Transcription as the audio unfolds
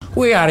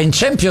We are in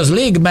Champions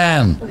League,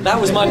 man. That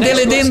was my next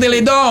Dilly din,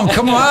 dilly dong,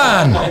 come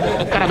on.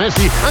 Encara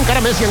Messi,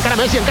 encara Messi, encara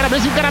Messi, encara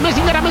Messi, encara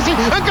Messi, encara Messi,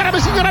 encara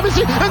Messi, encara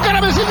Messi,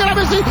 encara Messi, encara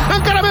Messi,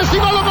 encara Messi,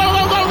 gol, gol,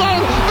 gol, gol, gol,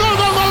 gol,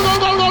 gol, gol,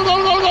 gol, gol,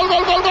 gol, gol, gol,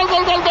 gol, gol, gol,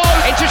 gol, gol, gol.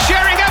 Into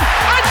Sheringham,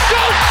 and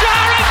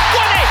Solskjaer has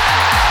won it.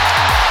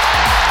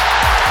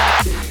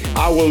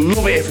 I will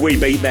love it if we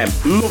beat them.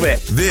 Love it.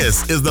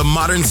 This is the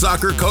Modern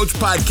Soccer Coach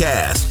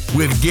Podcast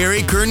with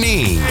Gary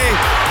Curneen.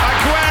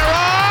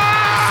 Aguero!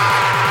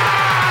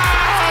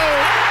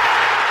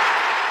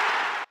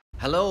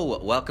 Hello,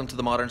 welcome to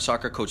the Modern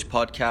Soccer Coach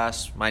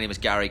Podcast. My name is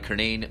Gary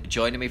Curneen.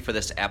 Joining me for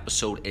this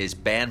episode is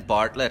Ben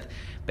Bartlett.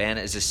 Ben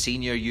is a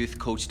senior youth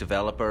coach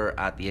developer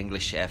at the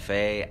English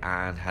FA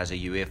and has a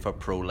UEFA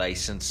Pro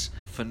license.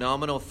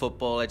 Phenomenal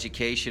football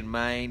education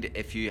mind.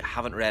 If you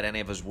haven't read any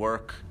of his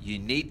work, you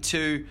need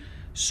to.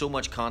 So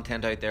much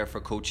content out there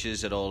for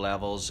coaches at all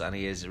levels, and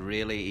he is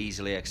really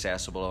easily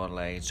accessible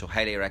online, so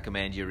highly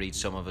recommend you read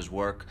some of his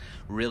work.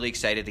 Really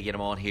excited to get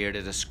him on here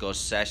to discuss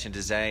session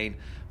design,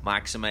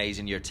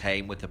 maximising your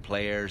time with the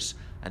players,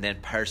 and then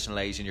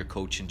personalising your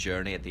coaching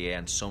journey at the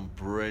end. Some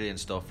brilliant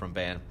stuff from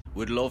Ben.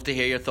 Would love to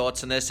hear your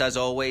thoughts on this, as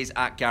always,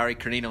 at Gary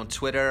Curneen on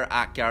Twitter,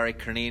 at Gary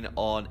Curneen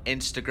on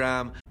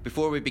Instagram.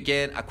 Before we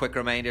begin, a quick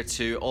reminder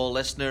to all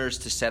listeners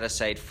to set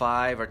aside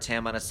 5 or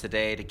 10 minutes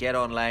today to get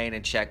online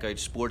and check out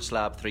Sports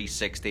Lab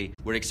 360.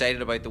 We're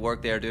excited about the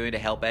work they are doing to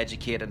help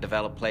educate and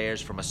develop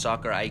players from a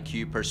soccer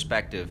IQ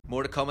perspective.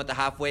 More to come at the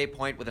halfway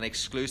point with an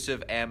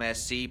exclusive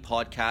MSC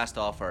podcast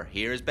offer.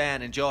 Here is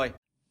Ben. Enjoy.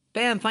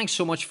 Ben, thanks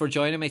so much for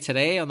joining me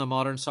today on the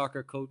Modern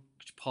Soccer Coach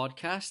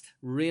Podcast.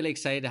 Really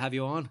excited to have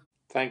you on.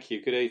 Thank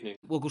you. Good evening.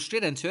 We'll go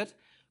straight into it.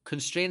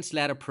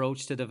 Constraints-led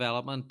approach to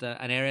development,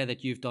 an area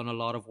that you've done a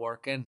lot of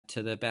work in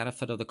to the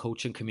benefit of the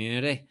coaching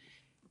community.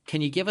 Can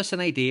you give us an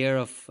idea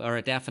of, or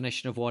a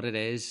definition of what it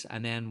is,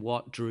 and then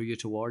what drew you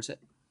towards it?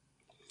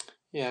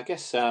 Yeah, I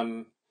guess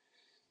the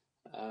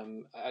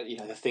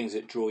things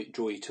that draw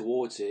you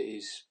towards it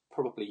is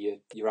probably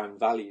your own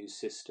values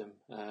system.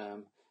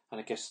 And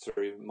I guess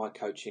through my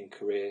coaching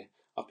career,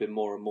 I've been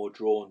more and more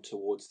drawn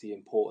towards the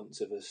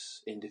importance of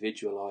us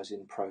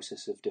individualising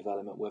process of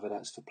development, whether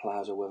that's for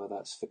players or whether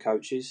that's for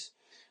coaches.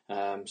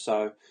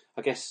 So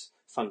I guess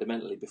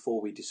fundamentally,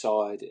 before we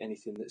decide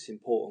anything that's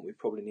important, we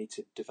probably need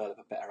to develop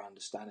a better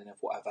understanding of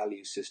what our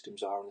value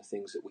systems are and the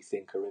things that we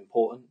think are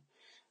important.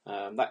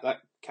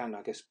 That can,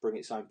 I guess, bring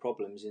its own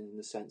problems in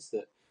the sense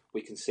that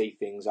we can see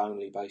things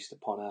only based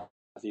upon our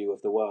view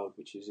of the world,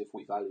 which is if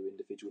we value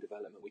individual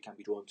development, we can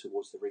be drawn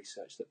towards the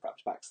research that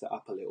perhaps backs that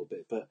up a little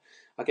bit. But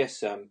I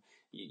guess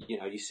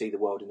you see the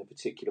world in a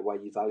particular way,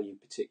 you value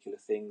particular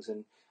things,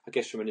 and I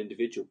guess from an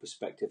individual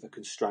perspective, a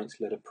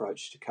constraints-led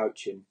approach to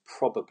coaching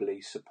probably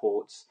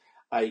supports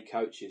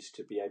coaches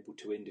to be able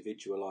to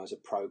individualise a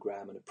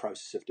program and a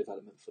process of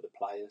development for the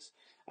players,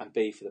 and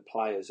B, for the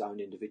players' own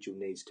individual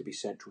needs to be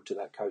central to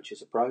that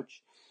coach's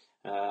approach.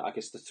 I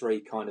guess the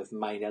three kind of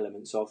main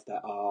elements of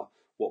that are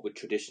what we're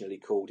traditionally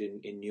called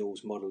in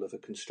Newell's model of a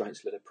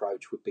constraints-led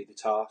approach would be the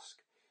task.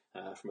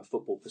 From a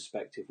football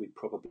perspective, we'd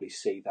probably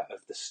see that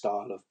of the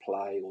style of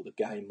play or the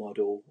game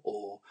model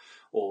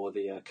or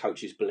the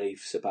coach's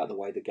beliefs about the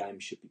way the game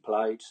should be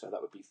played. So that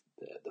would be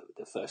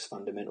the first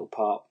fundamental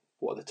part.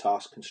 What are the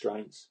task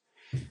constraints?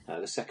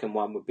 The second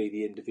one would be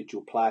the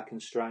individual player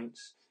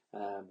constraints,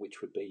 which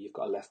would be you've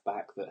got a left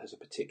back that has a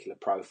particular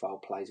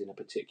profile, plays in a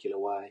particular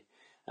way.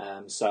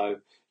 So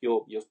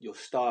your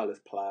style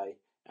of play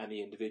and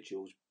the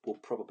individuals will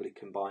probably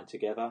combine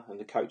together, and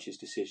the coach's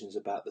decisions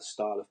about the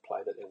style of play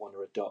that they want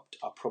to adopt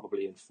are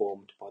probably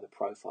informed by the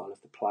profile of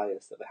the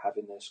players that they have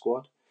in their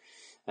squad.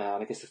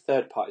 And I guess the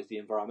third part is the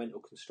environmental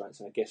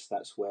constraints, and I guess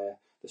that's where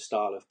the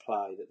style of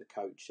play that the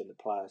coach and the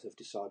players have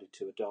decided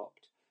to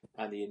adopt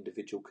and the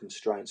individual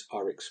constraints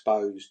are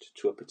exposed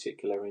to a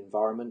particular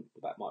environment.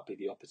 That might be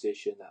the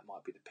opposition, that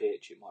might be the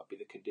pitch, it might be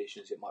the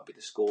conditions, it might be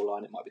the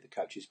scoreline, it might be the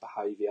coach's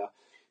behaviour,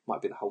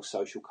 might be the whole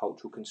social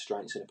cultural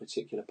constraints in a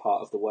particular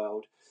part of the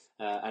world,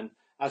 and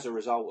as a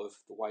result of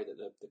the way that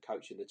the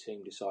coach and the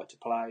team decide to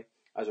play,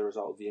 as a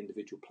result of the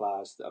individual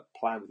players that are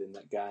playing within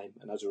that game,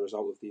 and as a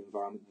result of the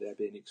environment they're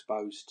being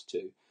exposed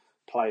to,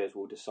 players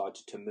will decide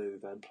to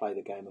move and play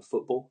the game of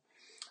football.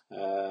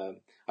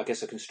 I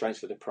guess a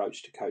constraints-led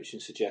approach to coaching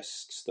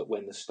suggests that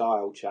when the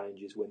style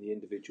changes, when the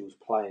individual's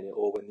playing it,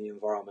 or when the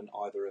environment,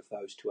 either of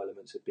those two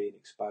elements are being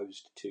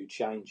exposed to,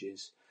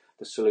 changes,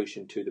 the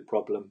solution to the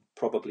problem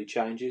probably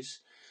changes.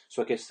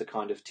 So I guess the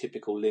kind of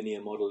typical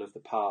linear model of the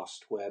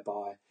past,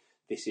 whereby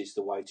this is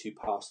the way to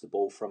pass the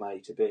ball from A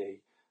to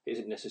B,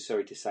 isn't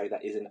necessary to say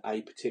that isn't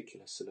a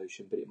particular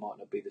solution, but it might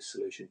not be the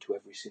solution to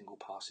every single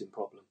passing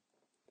problem.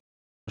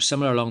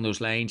 Similar along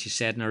those lines, you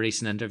said in a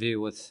recent interview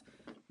with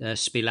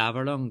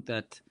Spielaverlung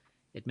that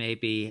it may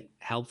be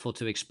helpful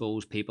to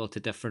expose people to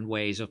different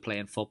ways of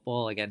playing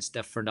football against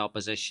different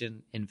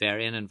opposition in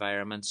varying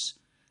environments.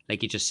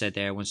 Like you just said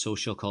there, when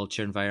social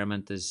culture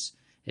environment is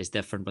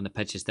different, when the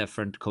pitch is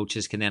different,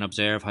 coaches can then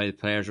observe how the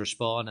players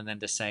respond and then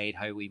decide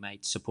how we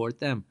might support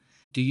them.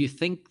 Do you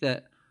think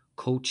that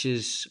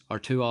coaches are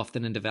too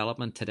often in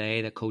development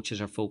today that coaches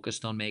are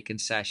focused on making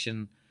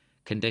session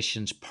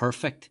conditions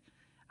perfect?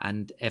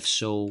 And if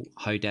so,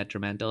 how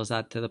detrimental is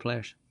that to the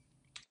players?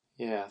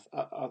 Yeah,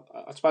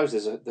 I suppose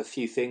there's a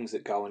few things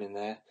that go on in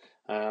there.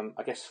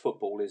 I guess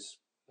football is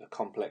a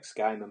complex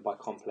game, and by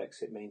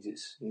complex it means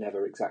it's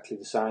never exactly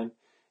the same.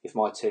 If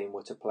my team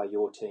were to play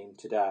your team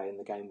today and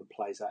the game would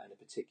play out in a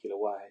particular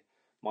way,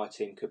 my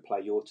team could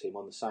play your team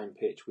on the same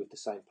pitch with the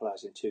same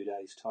players in 2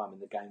 days' time,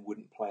 and the game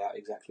wouldn't play out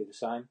exactly the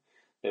same.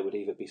 There would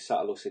either be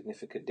subtle or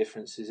significant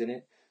differences in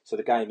it. So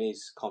the game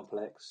is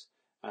complex,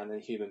 and then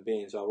human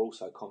beings are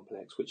also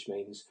complex, which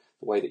means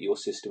the way that your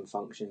system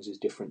functions is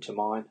different to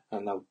mine,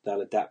 and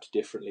they'll adapt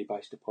differently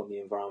based upon the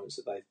environments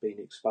that they've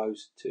been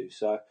exposed to.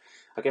 So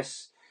I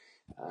guess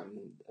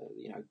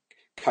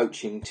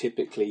coaching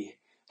typically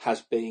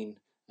has been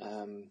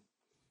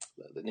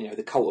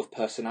the cult of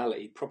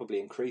personality probably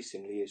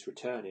increasingly is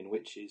returning,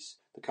 which is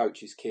the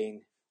coach is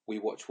king. We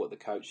watch what the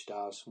coach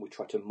does. We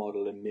try to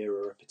model and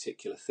mirror a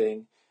particular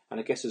thing. And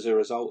I guess as a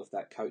result of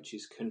that,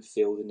 coaches can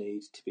feel the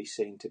need to be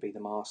seen to be the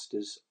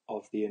masters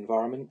of the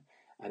environment,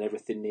 and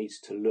everything needs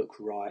to look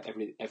right.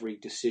 Every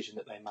decision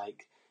that they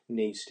make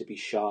needs to be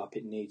sharp.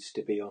 It needs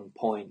to be on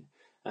point.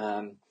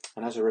 And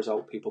as a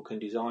result, people can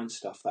design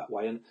stuff that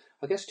way. And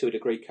I guess to a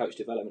degree, coach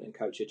development and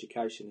coach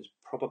education has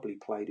probably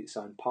played its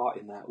own part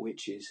in that,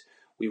 which is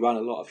we run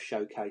a lot of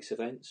showcase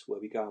events where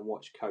we go and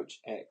watch Coach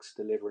X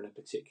delivering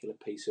a particular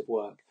piece of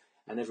work,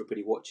 and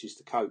everybody watches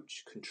the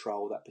coach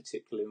control that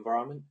particular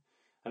environment.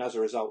 And as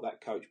a result,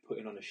 that coach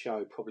putting on a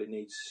show probably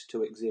needs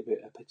to exhibit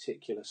a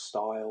particular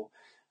style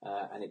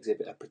and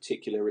exhibit a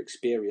particular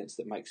experience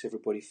that makes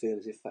everybody feel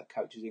as if that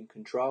coach is in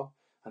control.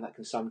 And that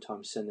can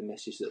sometimes send the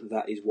message that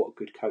that is what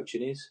good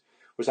coaching is.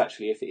 Whereas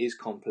actually, if it is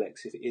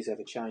complex, if it is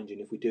ever changing,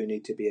 if we do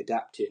need to be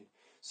adapting,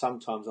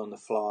 sometimes on the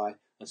fly,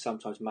 and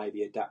sometimes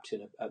maybe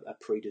adapting a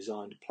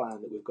pre-designed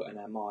plan that we've got in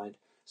our mind,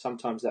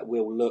 sometimes that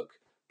will look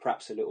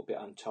perhaps a little bit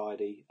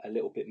untidy, a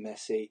little bit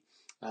messy.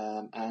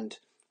 And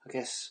I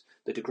guess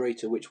the degree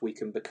to which we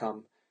can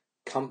become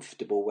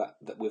comfortable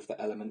with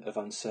the element of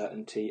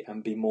uncertainty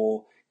and be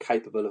more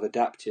capable of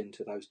adapting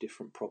to those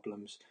different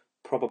problems,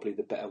 probably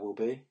the better we'll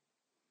be.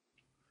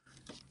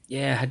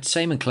 Yeah, I had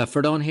Simon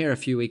Clifford on here a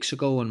few weeks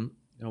ago, and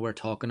we're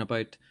talking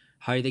about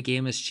how the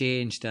game has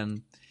changed,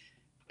 and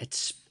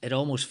it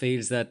almost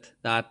feels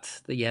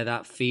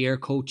that fear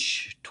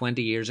coach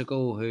 20 years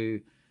ago who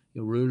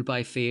ruled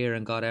by fear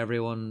and got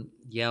everyone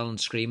yelling,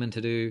 screaming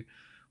to do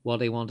what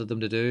they wanted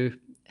them to do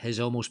has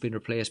almost been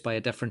replaced by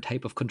a different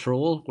type of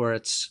control, where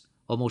it's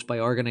almost by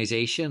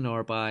organisation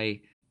or by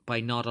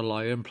not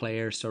allowing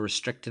players or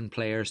restricting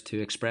players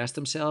to express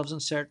themselves in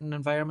certain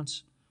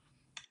environments.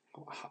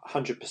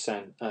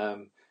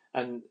 100%,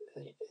 and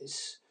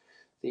it's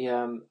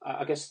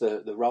I guess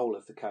the role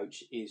of the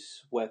coach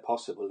is, where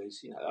possible,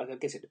 is I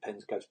guess it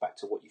goes back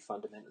to what you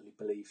fundamentally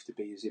believe to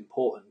be as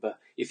important. But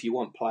if you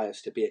want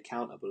players to be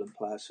accountable and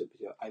players to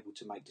be able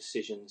to make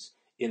decisions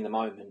in the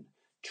moment,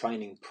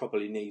 training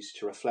probably needs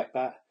to reflect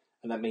that,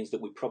 and that means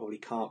that we probably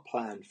can't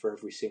plan for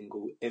every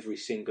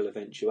single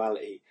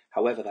eventuality,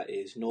 however that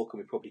is. Nor can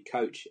we probably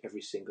coach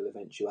every single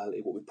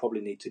eventuality. What we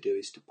probably need to do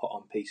is to put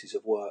on pieces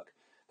of work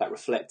that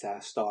reflect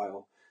our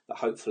style, that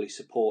hopefully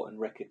support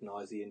and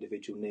recognise the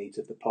individual needs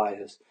of the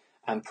players,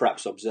 and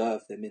perhaps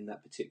observe them in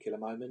that particular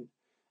moment,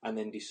 and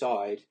then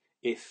decide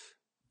if,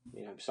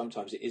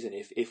 sometimes it isn't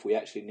if we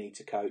actually need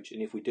to coach,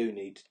 and if we do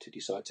need to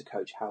decide to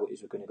coach, how it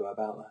is we're going to go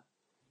about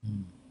that.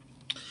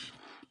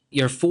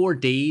 Your 4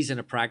 Ds in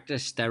a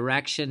practice: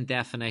 direction,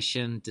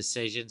 definition,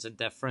 decisions, and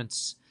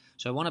difference.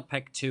 So I want to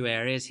pick 2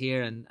 areas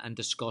here and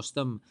discuss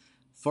them.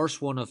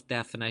 First one of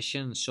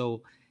definition.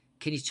 So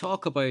can you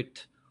talk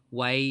about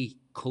why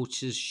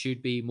coaches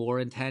should be more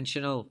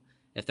intentional,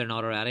 if they're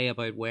not already,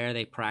 about where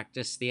they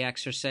practice the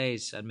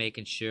exercise and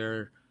making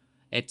sure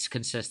it's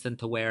consistent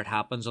to where it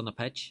happens on the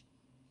pitch?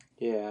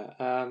 Yeah,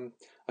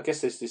 I guess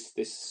there's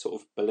this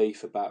sort of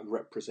belief about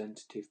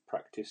representative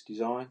practice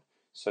design,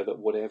 so that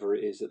whatever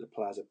it is that the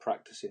players are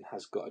practicing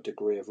has got a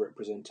degree of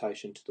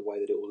representation to the way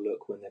that it will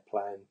look when they're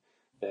playing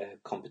their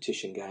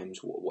competition games,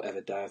 whatever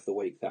day of the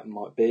week that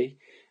might be.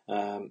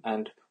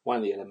 And one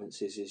of the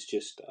elements is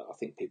just, I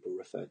think people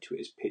refer to it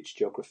as pitch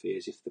geography,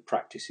 as if the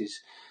practice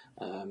is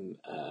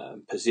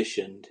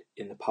positioned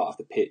in the part of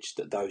the pitch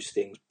that those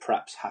things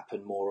perhaps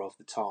happen more of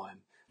the time,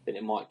 then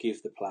it might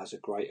give the players a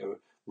greater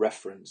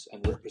reference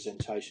and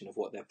representation of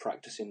what they're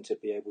practicing to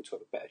be able to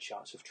have a better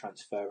chance of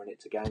transferring it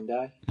to game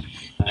day.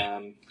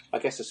 I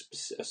guess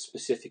a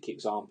specific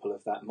example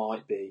of that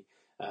might be,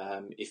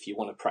 if you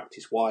want to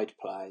practice wide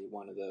play,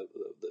 one of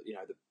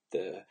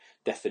the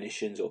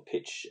definitions or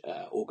pitch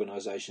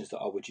organisations that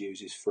I would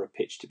use is for a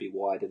pitch to be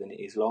wider than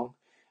it is long,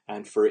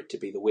 and for it to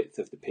be the width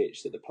of the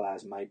pitch that the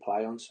players may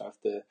play on. So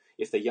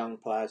if they're young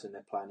players and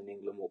they're playing in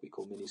England what we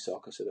call mini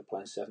soccer, so they're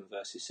playing 7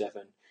 versus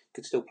 7,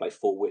 could still play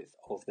full width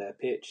of their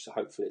pitch. So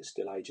hopefully it's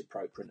still age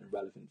appropriate and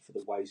relevant for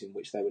the ways in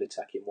which they would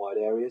attack in wide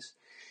areas.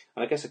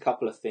 And I guess a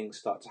couple of things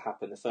start to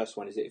happen. The first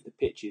one is that if the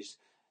pitch is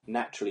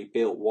naturally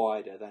built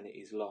wider than it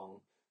is long,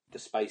 the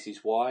space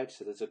is wide,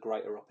 so there's a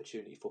greater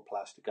opportunity for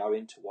players to go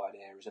into wide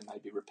areas and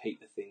maybe repeat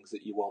the things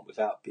that you want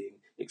without being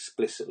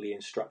explicitly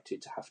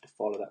instructed to have to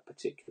follow that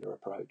particular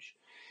approach.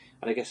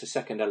 And I guess the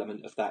second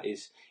element of that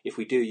is if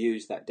we do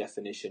use that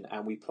definition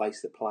and we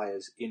place the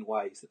players in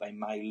ways that they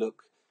may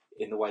look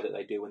in the way that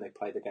they do when they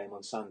play the game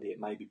on Sunday, it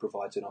maybe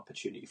provides an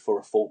opportunity for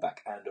a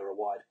fullback and or a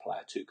wide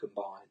player to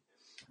combine.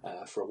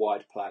 For a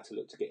wide player to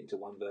look to get into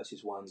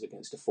 1-versus-1s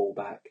against a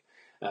fullback,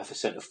 for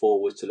centre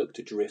forwards to look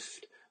to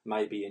drift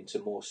maybe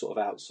into more sort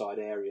of outside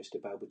areas to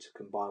be able to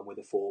combine with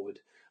a forward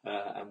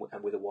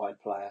and with a wide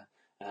player.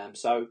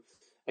 So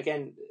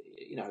again,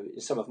 you know,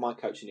 in some of my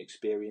coaching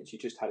experience, you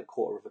just had a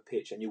quarter of a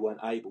pitch and you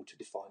weren't able to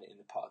define it in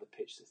the part of the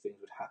pitch that things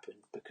would happen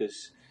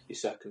because your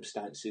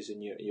circumstances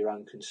and your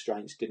own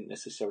constraints didn't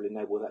necessarily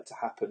enable that to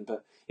happen.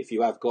 But if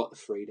you have got the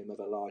freedom of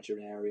a larger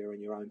area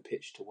and your own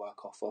pitch to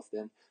work off of,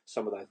 then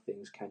some of those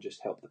things can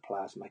just help the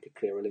players make a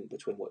clearer link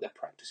between what they're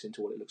practicing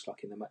to what it looks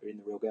like in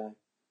the real game.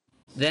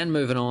 Then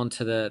moving on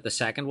to the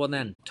second one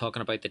then,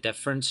 talking about the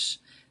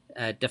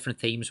different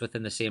themes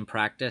within the same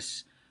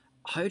practice.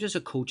 How does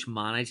a coach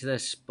manage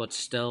this but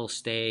still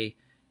stay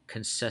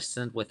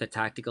consistent with the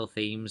tactical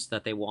themes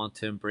that they want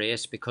to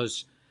embrace?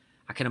 Because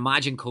I can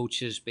imagine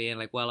coaches being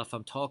like, well, if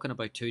I'm talking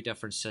about two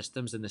different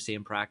systems in the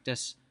same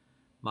practice,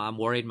 I'm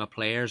worried my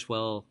players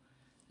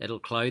it'll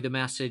cloud the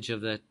message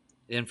of the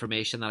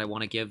information that I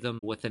want to give them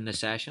within the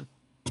session.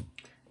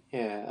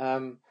 Yeah,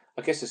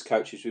 I guess as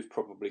coaches, we've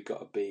probably got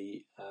to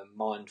be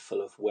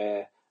mindful of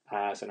where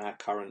ours and our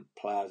current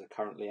players are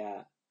currently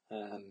at,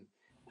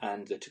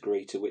 and the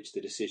degree to which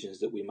the decisions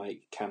that we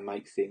make can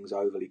make things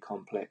overly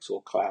complex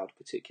or cloud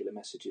particular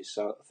messages.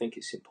 So I think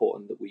it's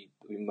important that we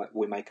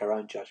make our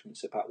own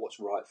judgments about what's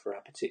right for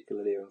our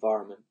particular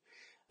environment.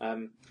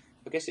 I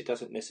guess it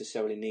doesn't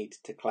necessarily need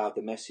to cloud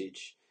the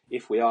message.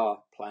 If we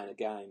are playing a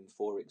game,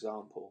 for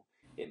example,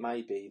 it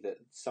may be that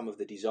some of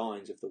the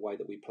designs of the way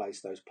that we place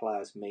those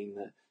players mean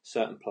that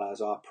certain players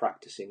are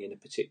practicing in a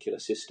particular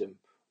system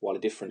while a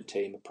different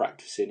team are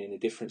practicing in a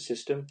different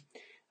system.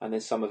 And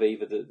then some of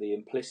either the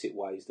implicit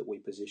ways that we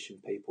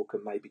position people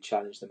can maybe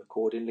challenge them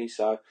accordingly.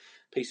 So a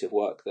piece of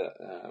work that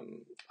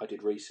I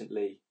did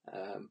recently,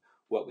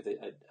 worked with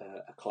a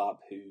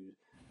club who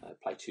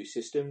play two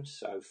systems.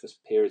 So for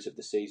periods of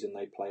the season,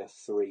 they play a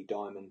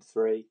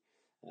 3-diamond-3.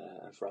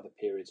 And for other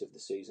periods of the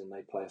season,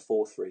 they play a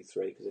 4-3-3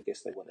 because I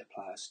guess they want their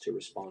players to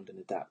respond and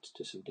adapt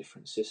to some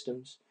different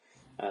systems.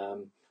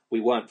 We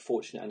weren't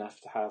fortunate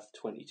enough to have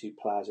 22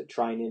 players at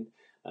training,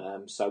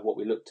 so what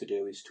we looked to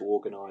do is to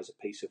organise a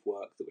piece of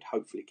work that would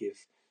hopefully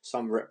give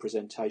some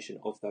representation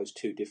of those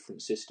two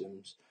different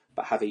systems,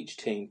 but have each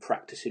team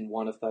practice in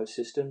one of those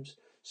systems.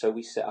 So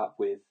we set up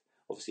with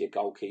obviously a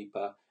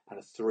goalkeeper and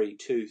a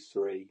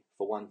 3-2-3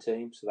 for one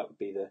team. So that would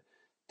be the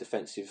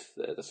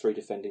three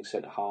defending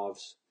centre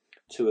halves,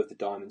 two of the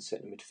diamond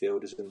centre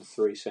midfielders and the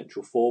three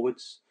central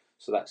forwards.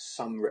 So that's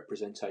some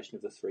representation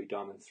of the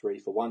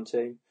 3-diamond-3 for one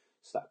team.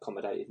 So that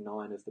accommodated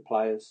 9 of the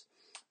players.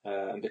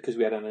 And because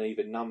we had an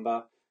even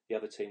number, the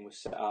other team was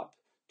set up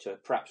to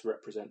perhaps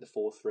represent the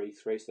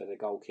 4-3-3, so the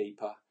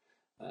goalkeeper,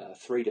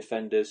 3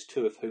 defenders,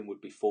 2 of whom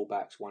would be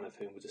fullbacks, 1 of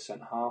whom was a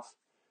centre half,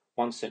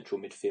 1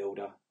 central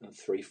midfielder, and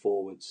 3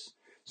 forwards.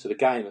 So the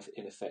game,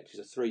 in effect, is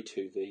a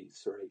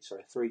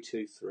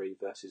 3-2-3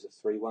 versus a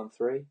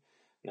 3-1-3.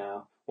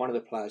 Now, one of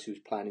the players who was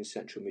playing in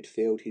central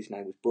midfield, his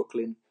name was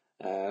Brooklyn.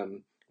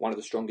 One of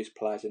the strongest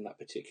players in that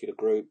particular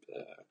group,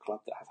 a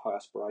club that have high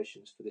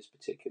aspirations for this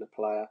particular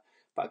player.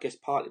 But I guess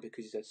partly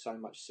because he's had so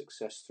much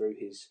success through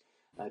his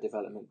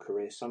development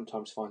career,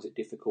 sometimes finds it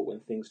difficult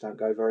when things don't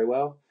go very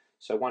well.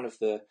 So one of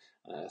the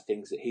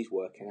things that he's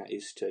working at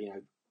is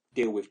to,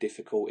 deal with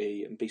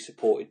difficulty and be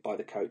supported by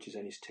the coaches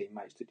and his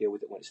teammates to deal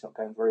with it when it's not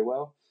going very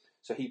well.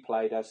 So he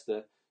played as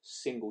the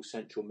single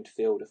central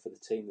midfielder for the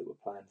team that were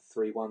playing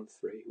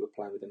 3-1-3, who were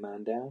playing with a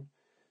man down.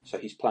 So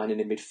he's playing in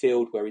the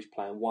midfield where he's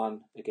playing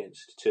 1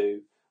 against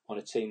 2 on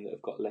a team that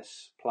have got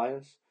less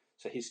players.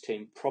 So his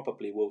team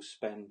probably will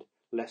spend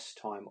less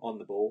time on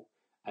the ball,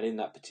 and in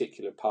that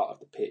particular part of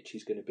the pitch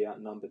he's going to be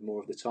outnumbered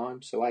more of the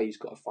time. So he's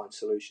got to find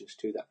solutions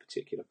to that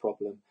particular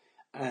problem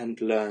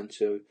and learn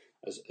to,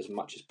 as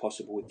much as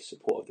possible with the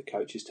support of the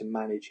coaches, to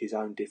manage his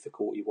own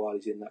difficulty while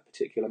he's in that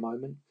particular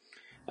moment.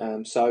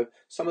 So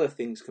some of the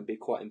things can be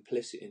quite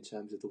implicit in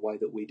terms of the way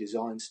that we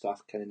design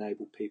stuff can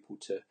enable people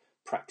to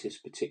practice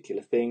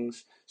particular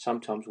things.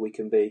 Sometimes we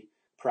can be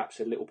perhaps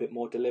a little bit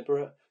more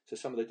deliberate. So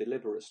some of the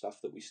deliberate stuff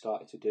that we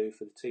started to do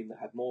for the team that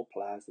had more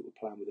players that were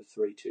playing with a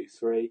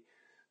 3-2-3,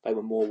 they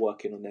were more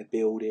working on their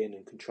building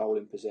and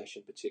controlling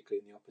possession,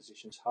 particularly in the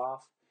opposition's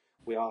half.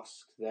 We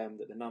asked them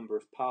that the number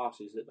of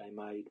passes that they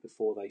made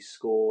before they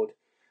scored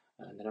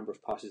and the number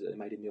of passes that they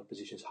made in the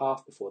opposition's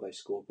half before they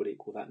scored would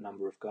equal that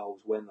number of goals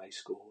when they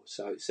scored.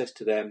 So it says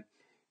to them,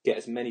 get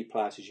as many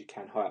players as you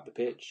can high up the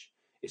pitch.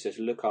 It says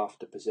look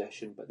after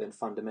possession, but then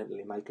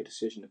fundamentally make a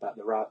decision about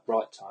the right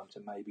time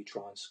to maybe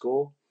try and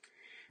score.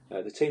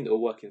 The team that were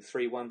working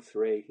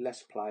 3-1-3,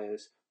 less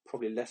players,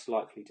 probably less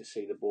likely to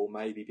see the ball,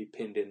 maybe be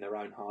pinned in their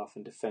own half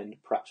and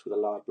defend perhaps with a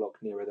lower block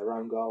nearer their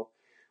own goal.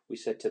 We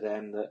said to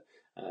them that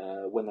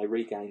when they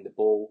regained the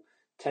ball,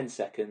 10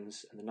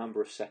 seconds and the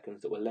number of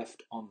seconds that were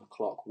left on the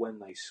clock when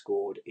they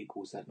scored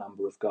equals that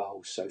number of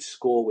goals. So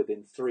score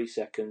within 3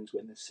 seconds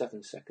when there's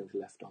 7 seconds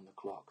left on the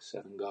clock,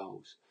 7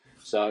 goals.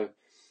 So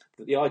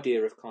the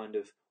idea of kind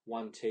of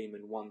one team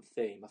and one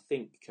theme, I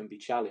think, can be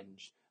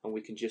challenged, and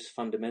we can just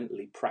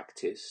fundamentally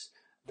practice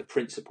the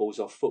principles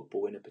of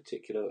football in a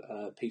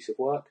particular piece of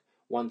work.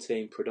 One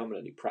team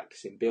predominantly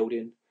practicing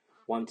building,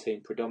 one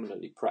team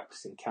predominantly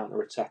practicing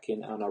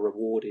counter-attacking and are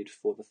rewarded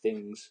for the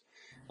things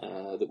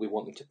that we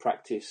want them to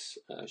practice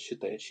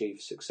should they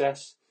achieve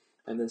success.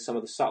 And then some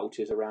of the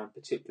subtleties around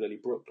particularly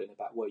Brooklyn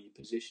about where you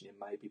position him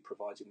maybe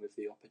provides him with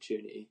the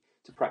opportunity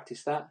to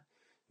practice that.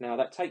 Now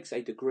that takes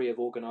a degree of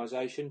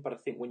organisation, but I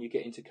think when you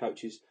get into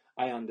coaches,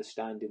 A,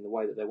 understanding the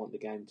way that they want the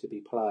game to be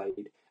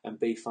played, and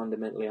B,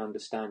 fundamentally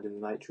understanding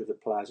the nature of the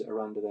players that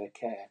are under their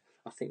care,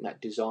 I think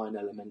that design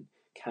element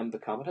can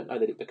become, I don't know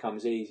that it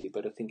becomes easy,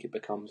 but I think it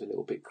becomes a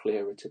little bit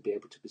clearer to be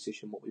able to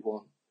position what we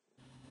want.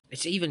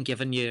 It's even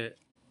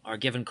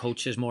given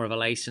coaches more of a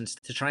license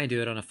to try and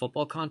do it on a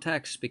football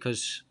context,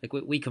 because like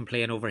we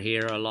complain over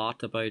here a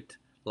lot about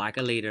lack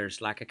of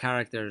leaders, lack of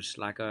characters,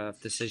 lack of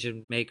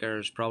decision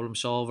makers, problem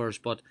solvers.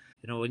 But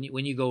you know,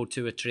 when you go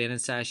to a training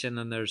session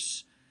and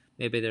there's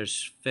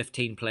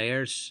 15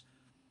 players,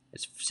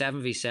 it's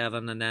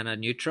 7v7 and then a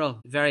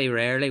neutral. Very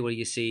rarely will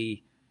you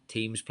see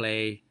teams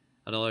play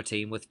another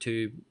team with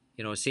two.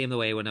 You know, same the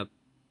way when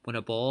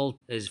a ball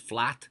is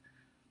flat,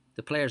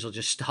 the players will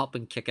just stop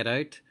and kick it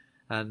out.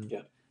 And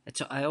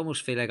I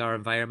almost feel like our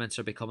environments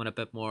are becoming a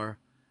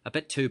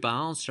bit too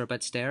balanced or a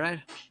bit sterile.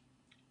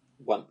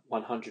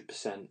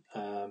 100%.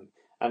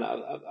 And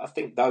I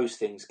think those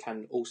things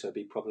can also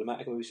be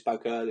problematic. And we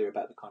spoke earlier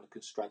about the kind of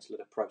constraints-led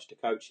approach to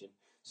coaching.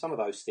 Some of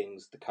those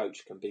things the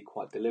coach can be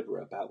quite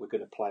deliberate about. We're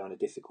going to play on a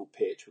difficult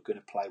pitch. We're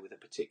going to play with a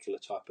particular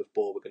type of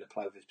ball. We're going to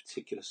play with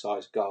particular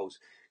size goals.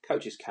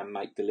 Coaches can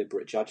make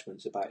deliberate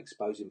judgments about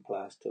exposing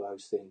players to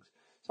those things.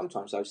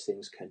 Sometimes those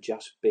things can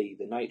just be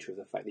the nature of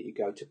the fact that you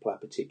go to play a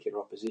particular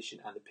opposition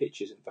and the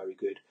pitch isn't very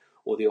good,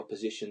 or the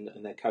opposition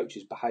and their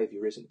coach's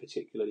behaviour isn't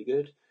particularly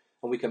good.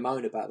 And we can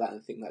moan about that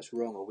and think that's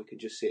wrong, or we can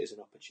just see it as an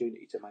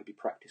opportunity to maybe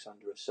practice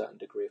under a certain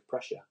degree of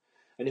pressure.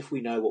 And if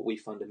we know what we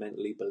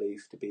fundamentally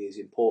believe to be as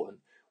important,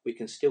 we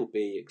can still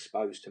be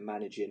exposed to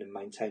managing and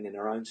maintaining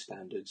our own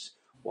standards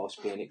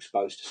whilst being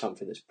exposed to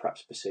something that's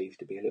perhaps perceived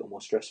to be a little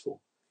more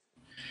stressful.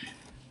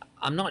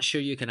 I'm not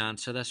sure you can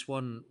answer this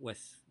one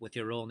with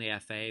your role in the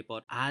FA,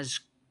 but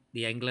as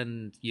the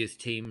England youth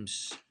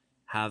teams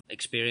have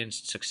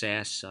experienced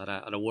success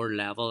at a world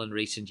level in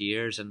recent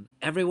years, and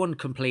everyone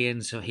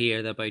complains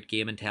here about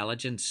game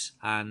intelligence,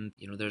 and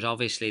you know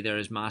there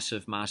is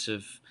massive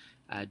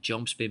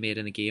jumps being made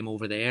in the game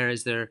over there.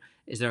 Is there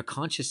a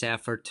conscious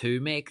effort to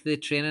make the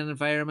training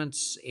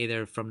environments,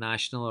 either from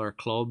national or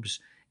clubs,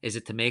 is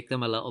it to make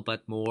them a little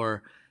bit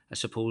more, I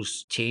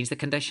suppose, change the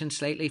conditions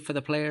slightly for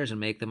the players and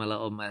make them a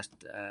little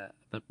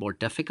bit more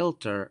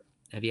difficult? Or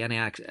have you any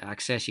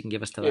access you can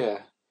give us to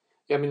that?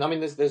 Yeah, I mean,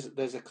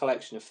 there's a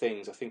collection of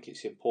things. I think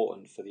it's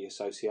important for the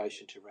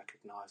association to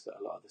recognise that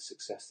a lot of the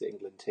success that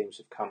England teams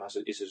have come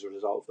is as a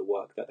result of the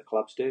work that the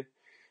clubs do.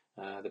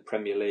 The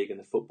Premier League and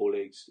the Football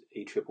League's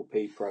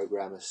EPPP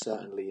programme has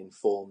certainly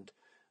informed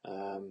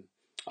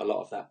a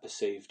lot of that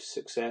perceived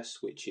success,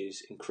 which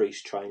is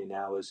increased training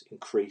hours,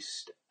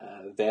 increased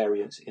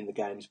variance in the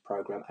games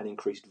programme, and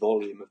increased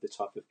volume of the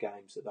type of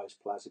games that those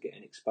players are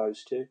getting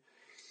exposed to.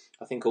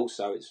 I think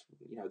also it's,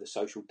 you know, the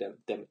social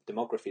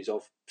demographies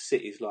of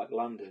cities like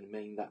London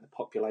mean that the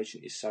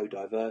population is so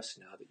diverse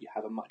now that you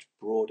have a much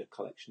broader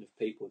collection of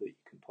people that you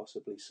can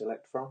possibly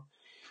select from.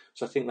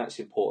 So I think that's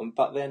important.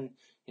 But then,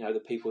 you know, the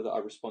people that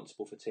are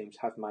responsible for teams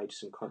have made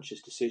some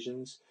conscious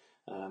decisions.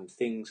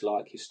 Things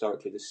like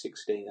historically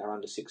our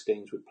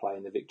under-16s would play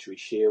in the Victory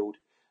Shield.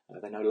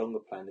 They no longer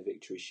play in the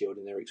Victory Shield,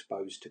 and they're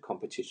exposed to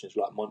competitions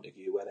like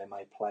Montague, where they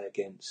may play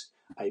against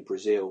a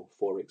Brazil,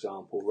 for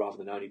example, rather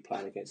than only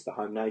playing against the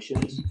home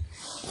nations.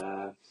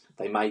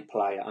 They may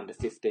play at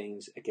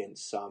under-15s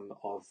against some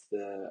of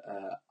the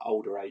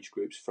older age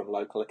groups from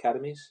local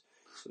academies.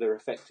 So they're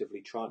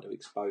effectively trying to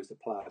expose the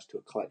players to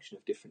a collection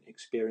of different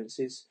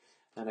experiences.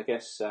 And I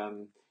guess,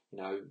 the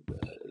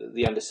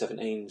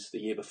under-17s the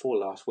year before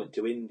last went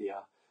to India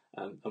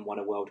and won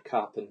a World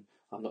Cup. And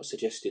I'm not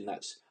suggesting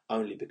that's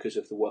only because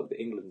of the work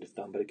that England have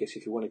done, but I guess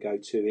if you want to go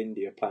to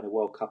India playing a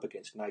World Cup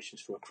against nations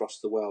from across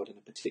the world in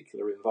a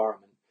particular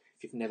environment,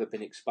 if you've never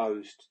been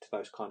exposed to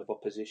those kind of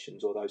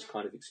oppositions or those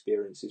kind of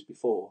experiences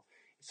before,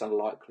 it's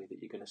unlikely that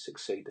you're going to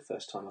succeed the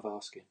first time of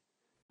asking.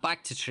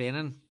 Back to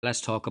training, let's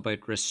talk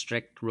about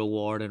restrict,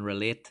 reward and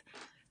relate.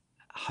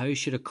 How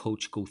should a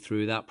coach go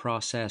through that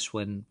process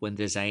when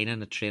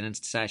designing a training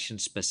session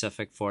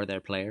specific for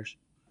their players?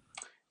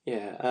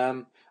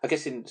 Yeah, I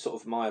guess in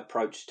sort of my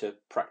approach to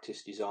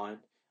practice design,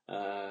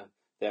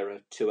 there are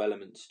two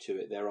elements to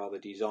it. There are the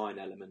design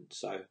element,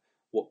 so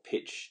what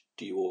pitch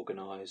do you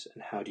organise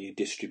and how do you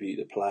distribute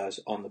the players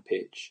on the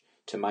pitch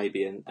to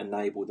maybe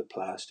enable the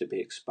players to be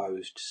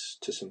exposed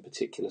to some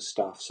particular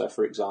stuff. So,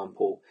 for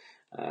example,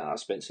 I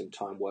spent some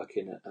time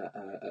working at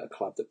a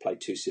club that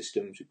played two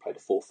systems. We played a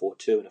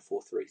 4-4-2 and a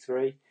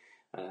 4-3-3.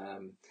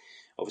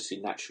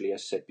 Obviously, naturally,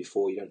 as I said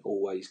before, you don't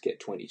always get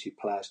 22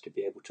 players to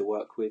be able to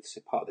work with.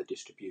 So part of the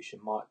distribution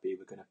might be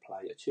we're going to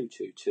play a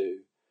 2-2-2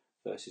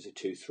 versus a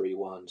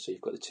 2-3-1. So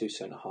you've got the two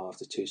centre-halves,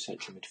 the two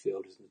central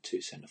midfielders and the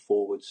two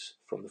centre-forwards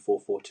from the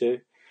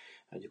 4-4-2.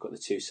 And you've got the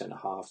two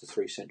centre-halves, the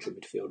three central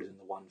midfielders and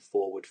the one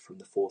forward from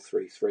the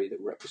 4-3-3 that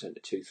represent the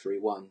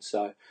 2-3-1.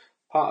 So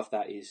part of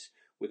that is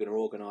we're going to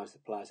organise the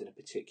players in a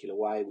particular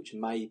way, which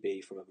may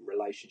be from a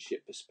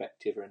relationship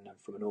perspective and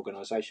from an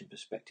organisation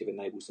perspective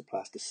enables the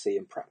players to see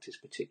and practice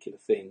particular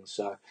things.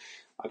 So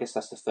I guess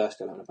that's the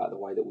first element about the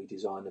way that we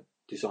design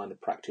the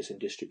practice and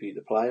distribute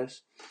the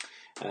players.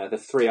 The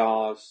 3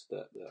 R's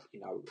that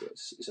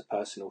is a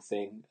personal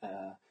thing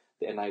that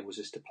enables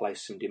us to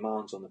place some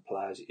demands on the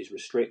players is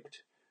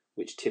restrict,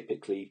 which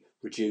typically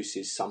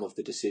reduces some of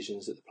the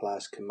decisions that the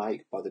players can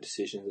make by the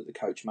decision that the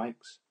coach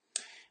makes.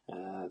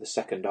 The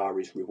second R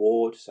is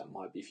reward. So that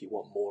might be if you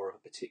want more of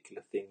a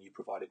particular thing, you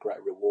provide a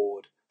greater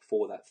reward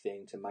for that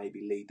thing to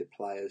maybe lead the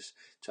players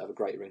to have a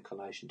greater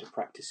inclination to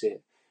practice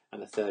it.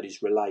 And the third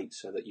is relate,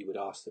 so that you would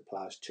ask the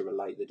players to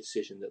relate the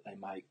decision that they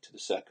make to the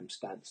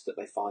circumstance that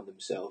they find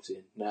themselves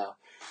in. Now,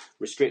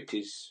 restrict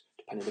is,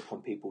 depending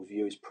upon people's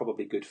view, is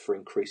probably good for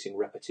increasing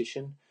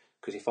repetition.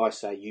 Because if I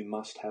say you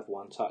must have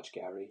one touch,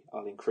 Gary,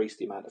 I'll increase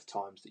the amount of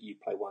times that you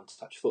play one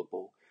touch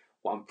football.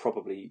 What I'm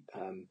probably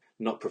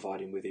not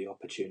providing with the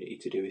opportunity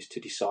to do is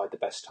to decide the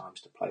best times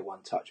to play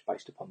one touch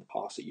based upon the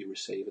pass that you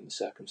receive and the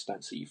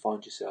circumstance that you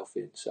find yourself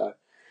in. So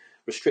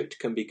restrict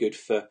can be good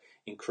for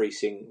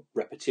increasing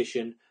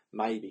repetition,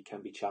 maybe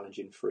can be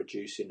challenging for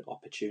reducing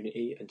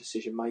opportunity and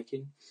decision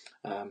making.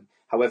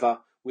 However,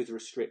 with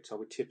restrict, I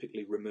would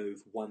typically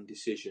remove one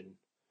decision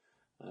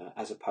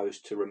as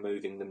opposed to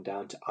removing them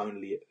down to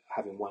only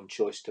having one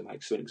choice to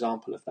make. So an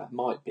example of that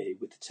might be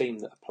with the team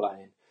that are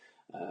playing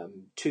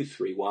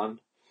 2-3-1.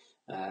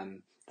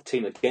 The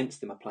team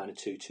against them are playing a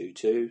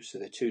 2-2-2, so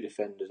their two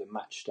defenders are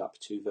matched up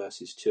 2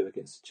 versus 2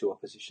 against the two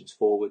opposition's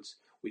forwards.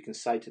 We can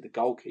say to the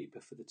goalkeeper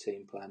for the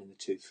team playing in the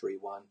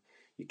 2-3-1,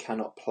 you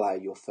cannot play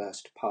your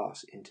first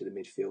pass into the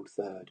midfield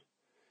third.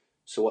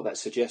 So what that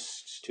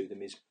suggests to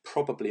them is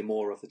probably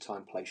more of the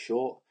time play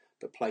short,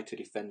 but play to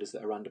defenders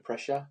that are under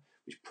pressure,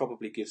 which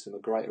probably gives them a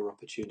greater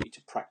opportunity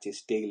to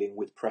practice dealing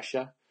with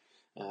pressure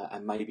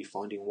and maybe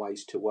finding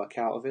ways to work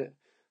out of it.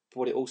 But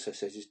what it also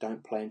says is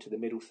don't play into the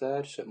middle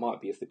third. So it might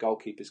be if the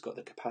goalkeeper's got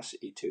the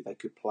capacity to, they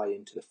could play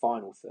into the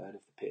final third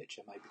of the pitch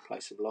and maybe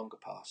play some longer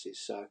passes.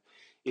 So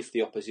if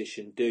the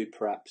opposition do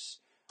perhaps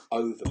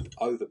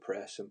over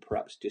press and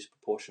perhaps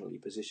disproportionately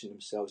position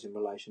themselves in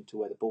relation to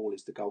where the ball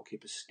is, the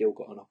goalkeeper's still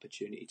got an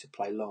opportunity to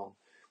play long,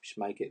 which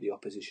may get the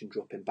opposition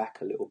dropping back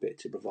a little bit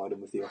to provide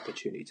them with the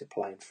opportunity to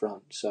play in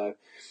front. So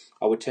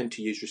I would tend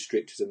to use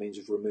restrict as a means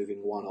of removing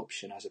one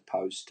option as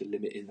opposed to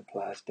limiting the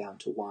players down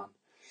to one.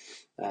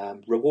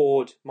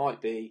 Reward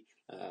might be,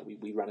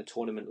 we ran a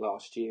tournament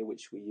last year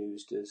which we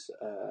used as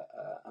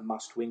a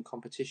must-win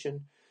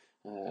competition.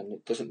 And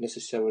it doesn't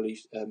necessarily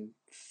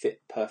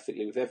fit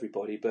perfectly with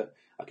everybody, but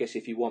I guess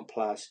if you want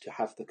players to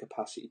have the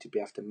capacity to be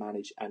able to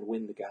manage and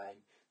win the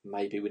game,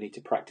 maybe we need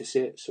to practice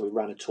it. So we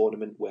ran a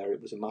tournament where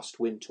it was a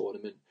must-win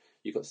tournament.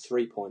 You got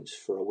 3 points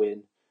for a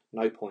win,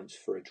 no points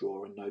for a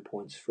draw, and no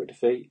points for a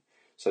defeat.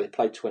 So they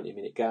played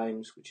 20-minute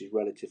games, which is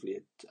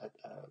relatively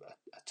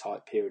a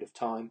tight period of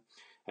time.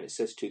 And it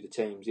says to the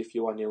teams, if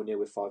you are 0-0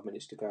 with 5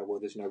 minutes to go, well,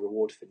 there's no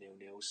reward for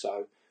 0-0.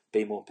 So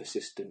be more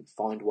persistent,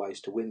 find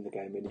ways to win the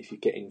game. And if you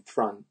get in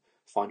front,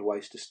 find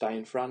ways to stay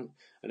in front.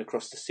 And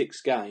across the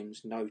 6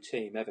 games, no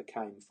team ever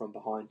came from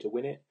behind to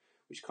win it,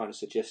 which kind of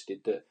suggested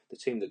that the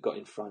team that got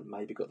in front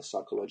maybe got the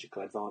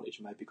psychological advantage,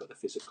 maybe got the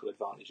physical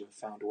advantage and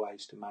found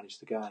ways to manage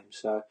the game.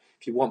 So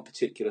if you want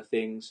particular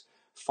things,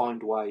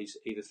 find ways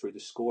either through the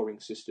scoring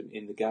system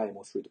in the game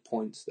or through the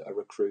points that are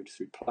accrued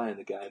through playing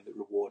the game that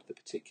reward the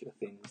particular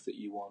things that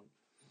you want.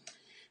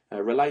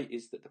 Relate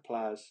is that the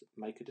players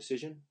make a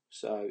decision.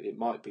 So it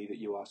might be that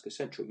you ask a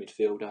central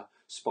midfielder,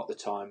 spot the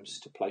times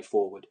to play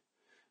forward.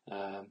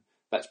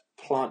 That's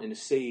planting a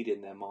seed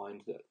in their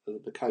mind that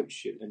the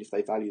coach, and if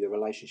they value the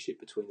relationship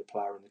between the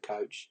player and the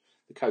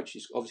coach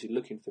is obviously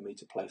looking for me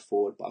to play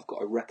forward, but I've got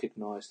to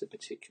recognise the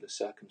particular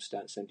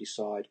circumstance and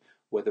decide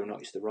whether or not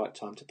it's the right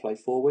time to play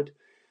forward.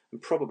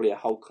 And probably a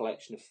whole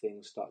collection of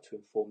things start to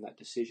inform that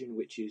decision,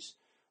 which is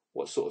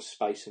what sort of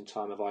space and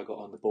time have I got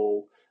on the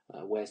ball?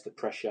 Where's the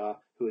pressure?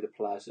 Who are the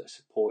players that are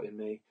supporting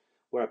me?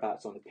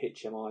 Whereabouts on the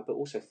pitch am I? But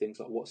also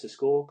things like what's the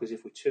score? Because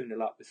if we're 2-0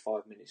 up with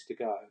 5 minutes to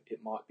go, it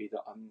might be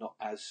that I'm not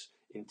as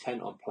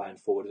intent on playing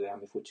forward as I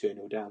am if we're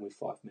 2-0 down with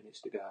 5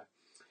 minutes to go.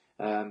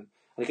 And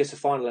I guess the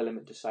final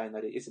element to saying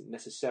that it isn't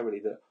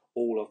necessarily that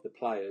all of the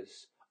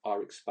players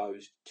are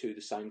exposed to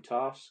the same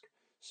task.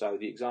 So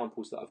the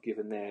examples that I've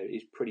given there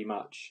is pretty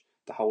much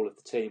the whole of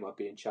the team are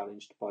being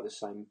challenged by the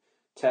same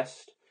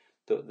test.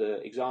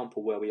 The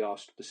example where we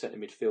asked the centre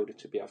midfielder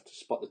to be able to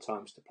spot the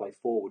times to play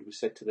forward, we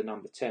said to the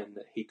number 10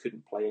 that he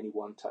couldn't play any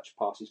one-touch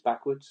passes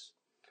backwards.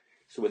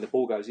 So when the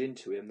ball goes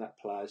into him, that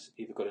player's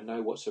either got to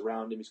know what's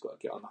around him, he's got to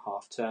get on the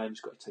half turn,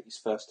 he's got to take his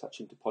first touch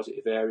into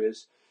positive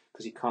areas,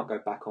 because he can't go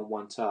back on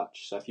one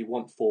touch. So if you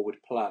want forward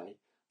play,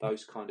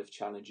 those kind of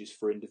challenges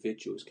for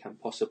individuals can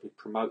possibly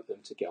promote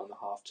them to get on the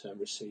half turn,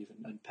 receive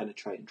and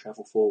penetrate and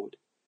travel forward.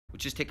 We'll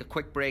just take a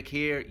quick break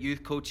here.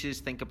 Youth coaches,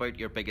 think about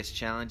your biggest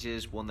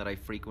challenges. One that I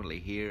frequently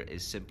hear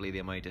is simply the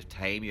amount of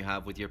time you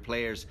have with your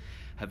players.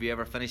 Have you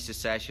ever finished a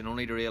session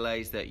only to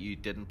realise that you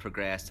didn't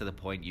progress to the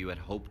point you had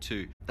hoped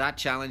to? That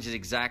challenge is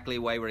exactly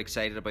why we're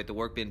excited about the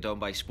work being done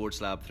by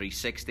Sports Lab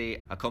 360,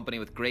 a company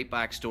with great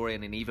backstory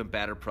and an even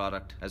better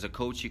product. As a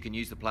coach, you can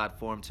use the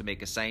platform to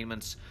make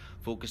assignments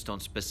focused on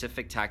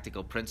specific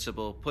tactical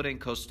principle, put in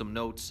custom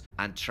notes,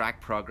 and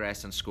track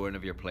progress and scoring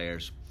of your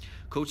players.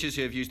 Coaches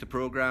who have used the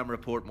program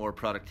report more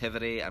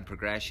productivity and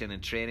progression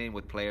in training,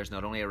 with players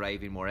not only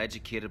arriving more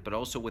educated but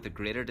also with a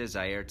greater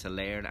desire to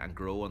learn and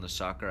grow on the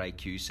soccer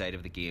IQ side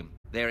of the game.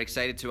 They are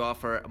excited to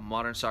offer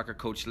Modern Soccer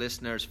Coach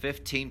listeners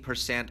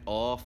 15%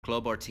 off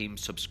club or team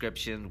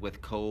subscription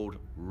with code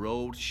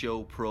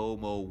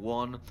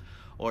ROADSHOWPROMO1,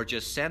 or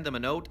just send them a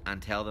note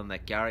and tell them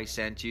that Gary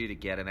sent you to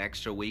get an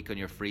extra week on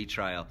your free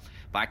trial.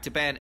 Back to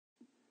Ben.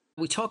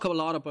 We talk a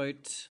lot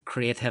about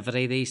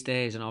creativity these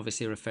days and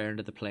obviously referring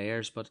to the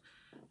players, but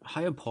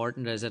how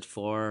important is it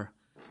for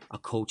a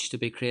coach to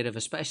be creative,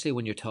 especially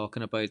when you're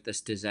talking about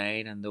this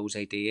design and those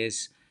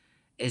ideas?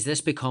 Is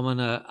this becoming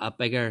a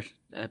bigger,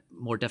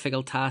 more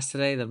difficult task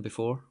today than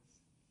before?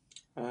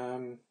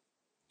 I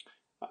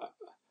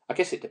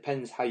guess it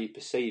depends how you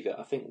perceive it.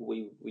 I think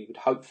we would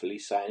hopefully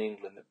say in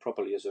England that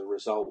probably as a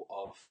result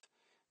of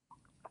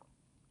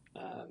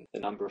the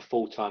number of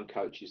full-time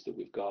coaches that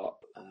we've got,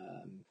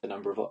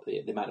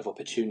 the amount of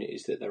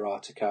opportunities that there are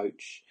to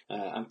coach,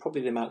 and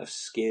probably the amount of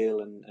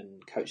skill and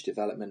coach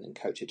development and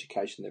coach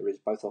education there is,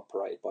 both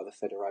operated by the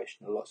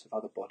Federation and lots of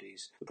other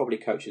bodies. Probably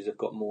coaches have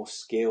got more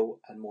skill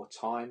and more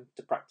time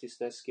to practice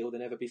their skill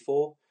than ever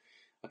before.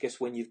 I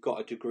guess when you've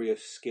got a degree of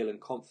skill and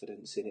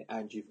confidence in it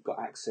and you've got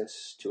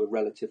access to a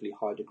relatively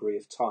high degree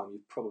of time,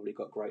 you've probably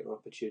got greater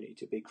opportunity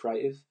to be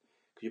creative.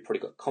 You've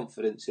probably got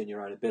confidence in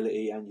your own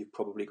ability and you've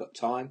probably got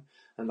time,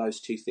 and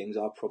those two things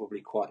are probably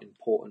quite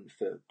important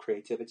for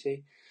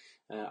creativity.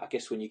 I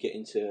guess when you get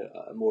into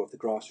more of the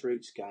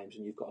grassroots games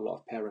and you've got a lot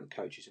of parent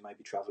coaches who may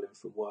be travelling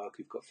from work,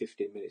 who've got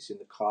 15 minutes in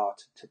the car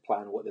to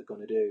plan what they're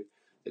going to do,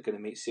 they're going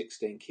to meet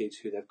 16 kids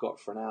who they've got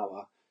for an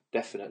hour,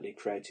 definitely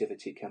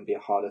creativity can be a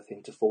harder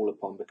thing to fall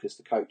upon, because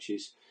the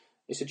coaches,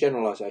 it's a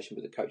generalisation,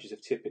 but the coaches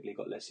have typically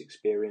got less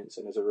experience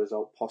and as a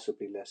result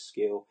possibly less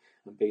skill,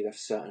 and B, they've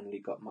certainly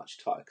got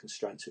much tighter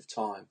constraints of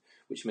time,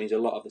 which means a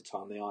lot of the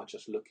time they are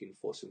just looking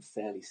for some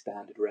fairly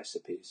standard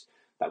recipes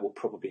that will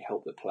probably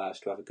help the players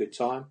to have a good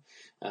time.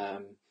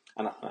 And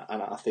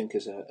I think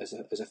as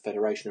a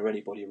federation or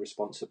anybody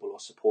responsible or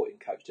supporting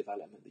coach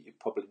development, that you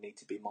probably need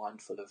to be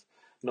mindful of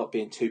not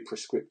being too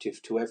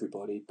prescriptive to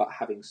everybody, but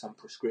having some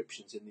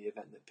prescriptions in the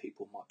event that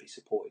people might be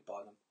supported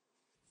by them.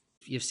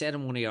 You've said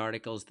in one of the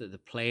articles that the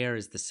player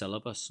is the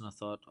syllabus, and I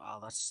thought, oh,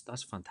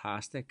 that's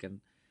fantastic, and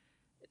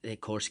it,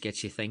 of course,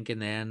 gets you thinking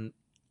then,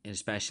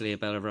 especially a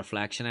bit of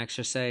reflection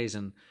exercise.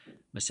 And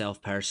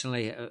myself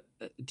personally,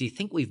 do you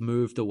think we've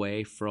moved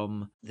away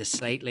from the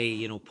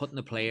slightly, putting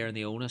the player in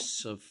the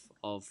onus of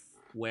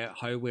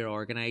how we're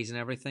organising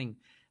everything,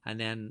 and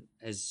then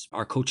as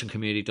our coaching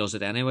community does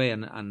it anyway,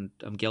 and I'm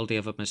guilty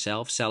of it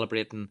myself,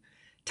 celebrating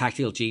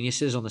tactical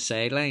geniuses on the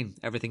sideline.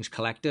 Everything's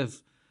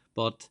collective,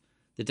 but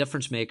the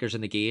difference makers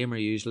in the game are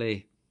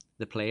usually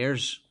the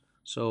players.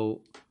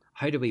 So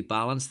how do we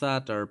balance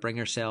that, or bring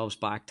ourselves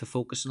back to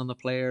focusing on the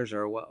players,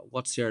 or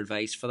what's your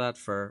advice for that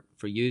for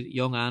you,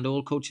 young and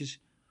old coaches?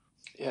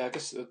 Yeah, I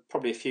guess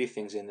probably a few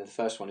things in there. The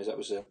first one is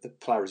the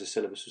player as a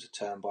syllabus was a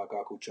term by a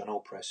guy called John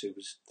Allpress, who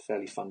was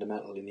fairly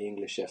fundamental in the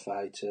English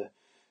FA to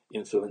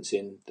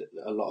influencing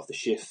a lot of the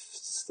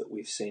shifts that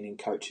we've seen in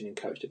coaching and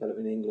coach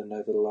development in England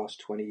over the last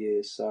 20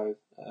 years. So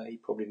he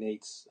probably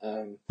needs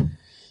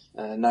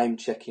name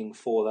checking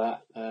for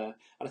that. And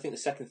I think the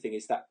second thing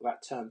is that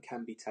term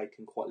can be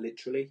taken quite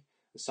literally.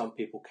 Some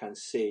people can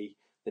see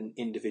the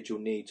individual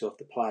needs of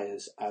the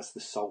players as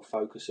the sole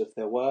focus of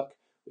their work,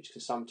 which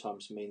can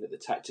sometimes mean that the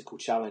tactical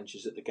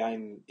challenges that the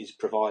game is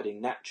providing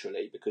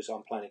naturally, because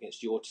I'm playing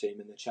against your team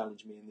and they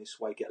challenge me in this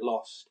way, get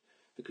lost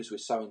because we're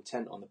so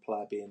intent on the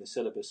player being the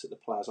syllabus that the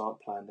players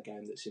aren't playing the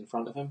game that's in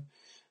front of them.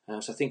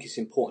 So I think it's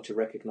important to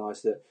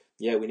recognise that,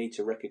 we need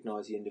to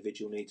recognise the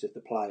individual needs of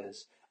the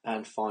players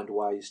and find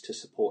ways to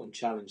support and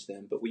challenge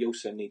them, but we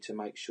also need to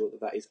make sure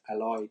that is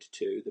allied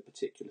to the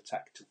particular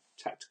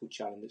tactical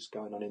challenge that's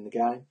going on in the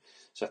game.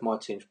 So if my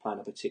team's playing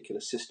a particular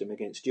system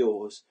against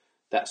yours,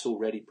 that's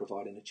already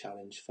providing a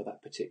challenge for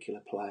that particular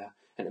player.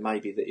 And it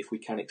may be that if we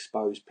can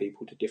expose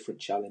people to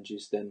different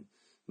challenges, then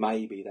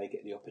maybe they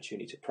get the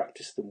opportunity to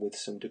practice them with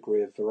some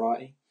degree of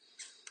variety.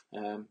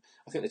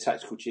 I think the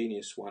tactical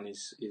genius one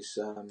is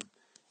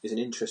an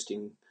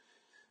interesting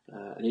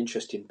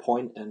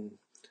point, and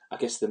I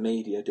guess the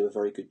media do a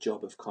very good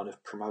job of kind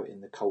of promoting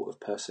the cult of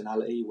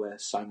personality, where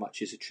so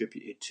much is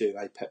attributed to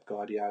a Pep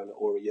Guardiola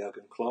or a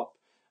Jurgen Klopp,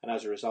 And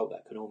as a result,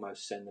 that can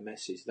almost send the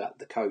message that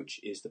the coach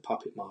is the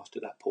puppet master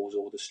that pulls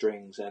all the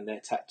strings, and their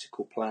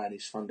tactical plan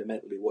is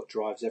fundamentally what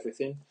drives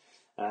everything.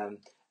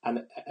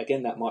 And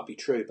again, that might be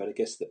true, but I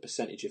guess the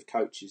percentage of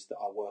coaches that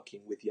are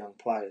working with young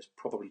players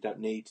probably don't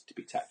need to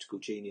be tactical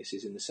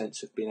geniuses in the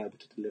sense of being able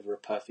to deliver a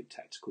perfect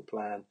tactical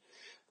plan.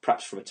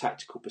 Perhaps from a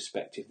tactical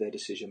perspective, their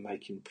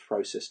decision-making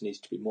process needs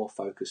to be more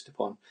focused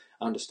upon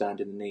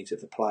understanding the needs of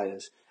the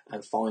players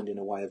and finding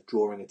a way of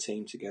drawing a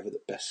team together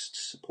that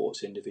best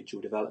supports individual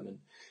development.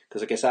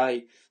 Because I guess,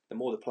 the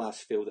more the players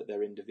feel that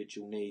their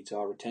individual needs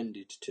are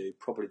attended to,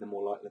 probably the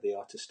more likely they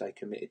are to stay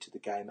committed to the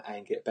game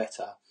and get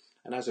better.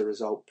 And as a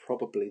result,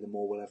 probably the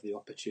more we'll have the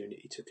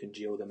opportunity to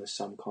congeal them as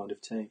some kind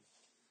of team.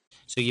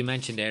 So you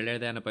mentioned earlier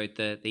then about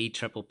the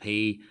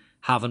EPPP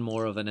having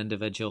more of an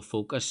individual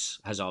focus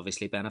has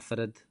obviously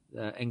benefited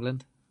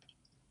England.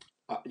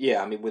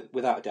 Yeah, I mean,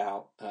 without a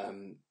doubt.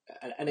 And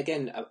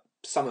again,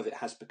 some of it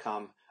has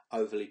become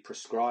overly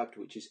prescribed,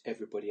 which is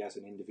everybody has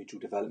an individual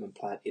development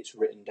plan. It's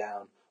written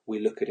down. We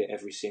look at it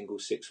every single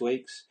 6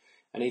 weeks.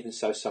 And even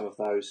so, some of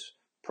those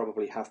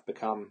probably have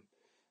become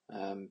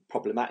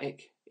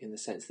problematic in the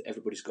sense that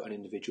everybody's got an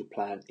individual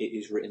plan. It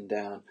is written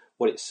down.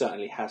 What it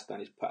certainly has done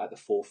is put at the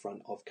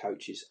forefront of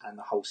coaches and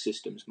the whole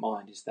system's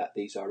mind is that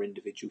these are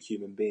individual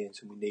human beings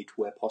and we need,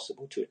 where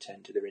possible, to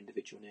attend to their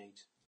individual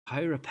needs.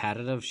 How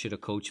repetitive should a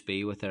coach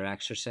be with their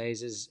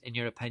exercises, in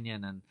your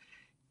opinion? And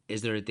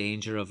is there a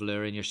danger of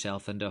luring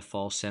yourself into a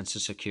false sense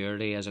of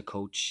security as a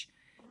coach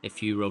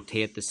if you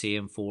rotate the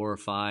same 4 or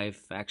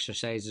 5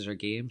 exercises or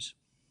games?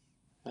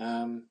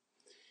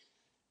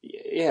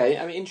 Yeah,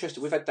 I mean,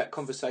 interesting. We've had that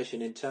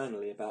conversation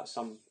internally about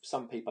some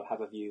people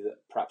have a view that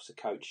perhaps a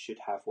coach should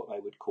have what they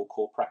would call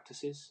core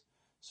practices.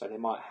 So they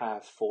might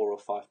have 4 or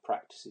 5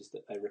 practices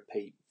that they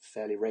repeat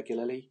fairly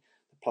regularly.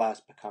 The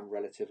players become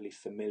relatively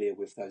familiar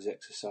with those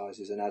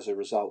exercises and as a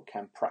result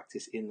can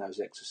practice in those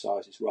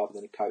exercises rather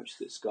than a coach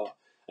that's got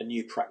a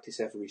new practice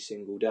every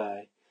single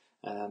day.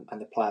 And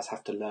the players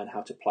have to learn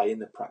how to play in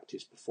the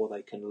practice before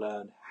they can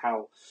learn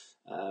how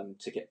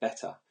to get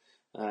better.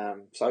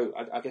 So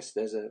I guess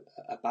there's a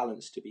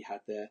balance to be had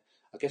there.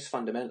 I guess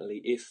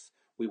fundamentally, if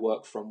we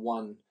work from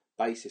one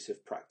basis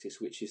of practice,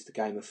 which is the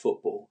game of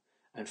football,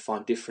 and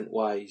find different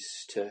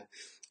ways to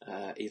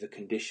either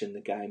condition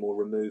the game or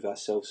remove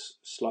ourselves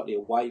slightly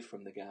away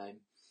from the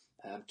game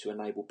to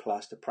enable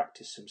players to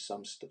practice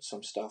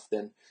some stuff,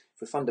 then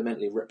if we're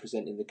fundamentally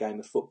representing the game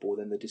of football,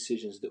 then the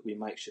decisions that we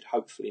make should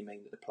hopefully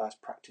mean that the players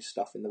practice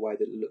stuff in the way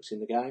that it looks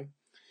in the game.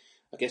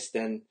 I guess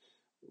then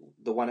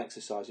the one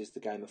exercise is the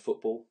game of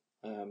football.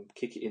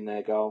 Kick it in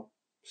their goal,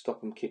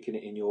 stop them kicking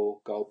it in your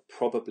goal,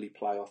 probably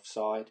play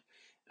offside,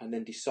 and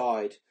then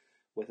decide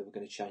whether we're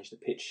going to change the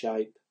pitch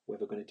shape,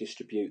 whether we're going to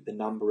distribute the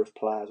number of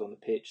players on the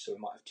pitch. So we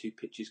might have 2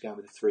 pitches going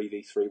with a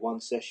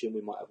 3v3 session,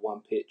 we might have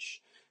 1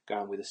 pitch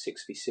going with a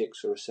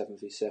 6v6 or a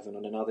 7v7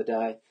 on another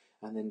day,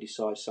 and then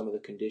decide some of the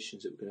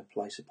conditions that we're going to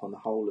place upon the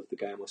whole of the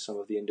game or some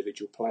of the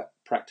individual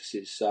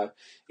practices. So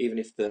even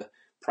if the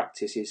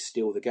practice is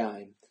still the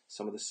game,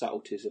 some of the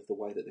subtleties of the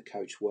way that the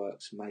coach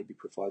works maybe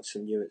provide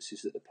some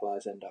nuances that the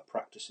players end up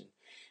practicing.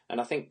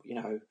 And I think,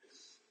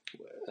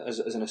 as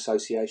an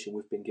association,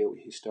 we've been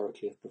guilty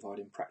historically of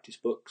providing practice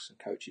books, and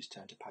coaches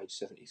turn to page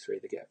 73,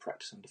 they get a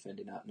practice on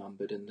defending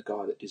outnumbered, and the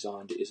guy that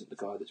designed it isn't the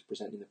guy that's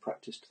presenting the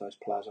practice to those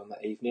players on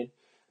that evening,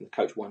 and the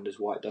coach wonders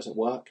why it doesn't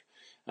work.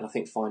 And I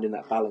think finding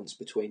that balance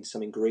between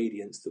some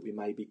ingredients that we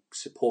maybe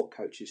support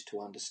coaches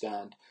to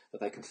understand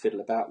that they can fiddle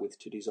about with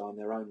to design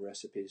their own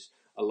recipes,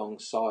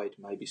 alongside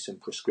maybe some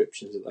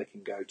prescriptions that they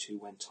can go to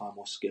when time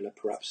or skill are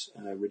perhaps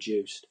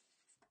reduced.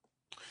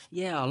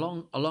 Yeah,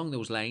 along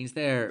those lines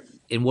there,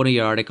 in one of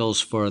your articles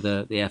for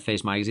the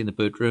FA's magazine, The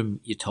Boot Room,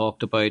 you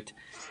talked about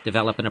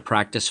developing a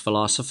practice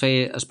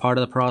philosophy as part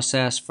of the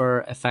process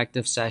for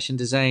effective session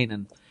design.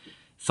 And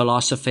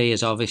philosophy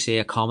is obviously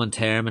a common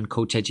term in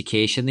coach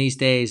education these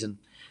days, and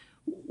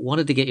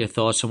wanted to get your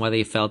thoughts on whether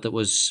you felt it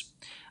was...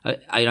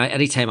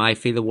 anytime I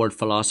feel the word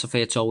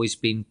philosophy, it's always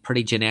been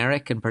pretty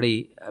generic and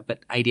a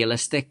bit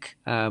idealistic.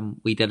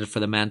 We did it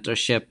for the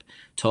mentorship,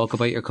 talk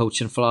about your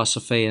coaching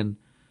philosophy, and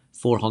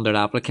 400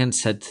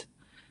 applicants had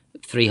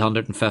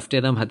 350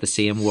 of them had the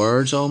same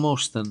words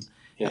almost. And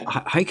yeah.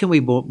 How can we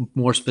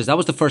more specific? That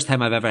was the first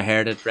time I've ever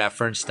heard it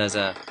referenced as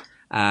a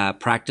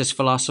practice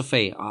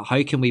philosophy.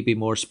 How can we be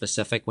more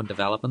specific when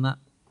developing that?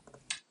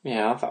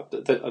 Yeah, I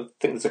think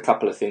there's a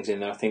couple of things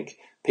in there. I think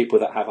people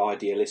that have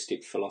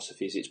idealistic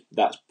philosophies,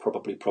 that's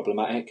probably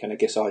problematic. And I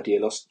guess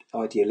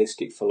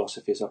idealistic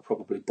philosophies are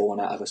probably born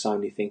out of us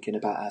only thinking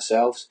about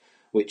ourselves,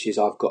 which is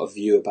I've got a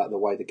view about the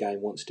way the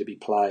game wants to be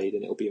played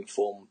and it'll be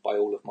informed by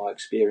all of my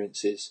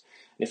experiences.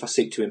 And if I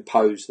seek to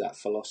impose that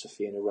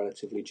philosophy in a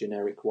relatively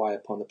generic way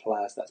upon the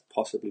players, that's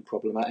possibly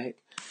problematic.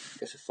 I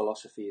guess a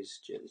philosophy is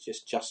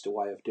just a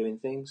way of doing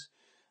things,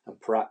 and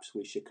perhaps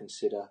we should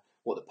consider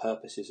what the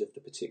purpose is of the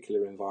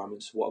particular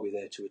environments. What are we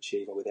there to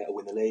achieve? Are we there to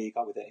win the league?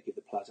 Are we there to give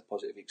the players a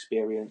positive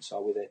experience?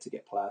 Are we there to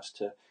get players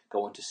to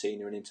go on to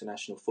senior and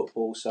international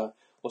football? So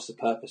what's the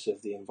purpose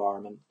of the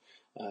environment?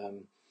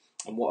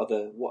 what are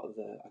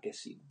the I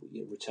guess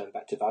you return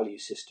back to value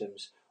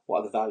systems. What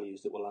are the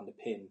values that will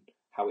underpin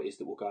how it is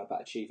that we'll go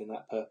about achieving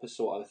that purpose?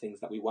 So what are the things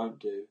that we won't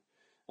do?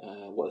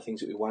 What are the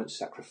things that we won't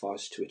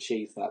sacrifice to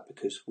achieve that,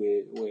 because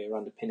we're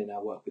underpinning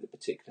our work with a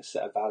particular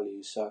set of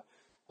values? So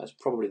that's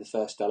probably the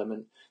first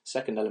element.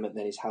 Second element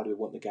then is, how do we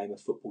want the game of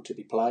football to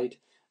be played?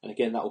 And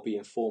again, that will be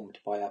informed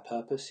by our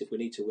purpose. If we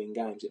need to win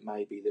games, it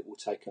may be that we'll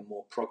take a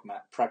more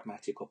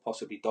pragmatic or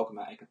possibly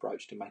dogmatic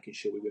approach to making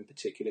sure we win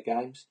particular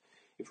games.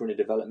 If we're in a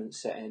development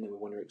setting and we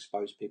want to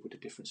expose people to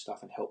different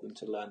stuff and help them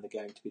to learn the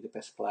game to be the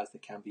best players they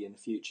can be in the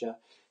future,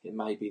 it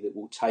may be that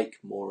we'll take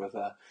more of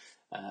a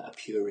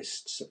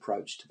purist's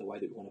approach to the way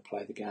that we want to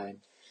play the game.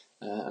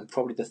 And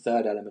probably the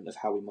third element of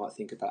how we might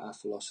think about our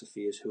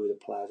philosophy is, who are the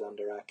players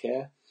under our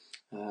care?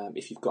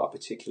 If you've got a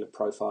particular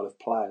profile of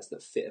players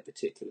that fit a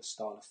particular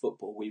style of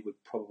football, we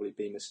would probably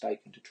be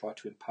mistaken to try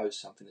to impose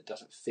something that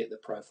doesn't fit the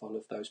profile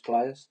of those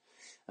players.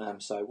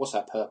 So what's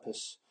our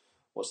purpose?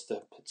 What's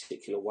the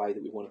particular way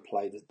that we want to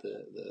play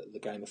the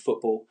game of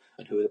football,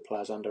 and who are the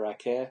players under our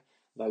care?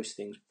 Those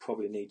things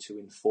probably need to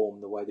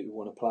inform the way that we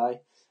want to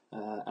play.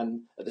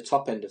 And at the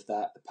top end of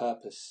that, the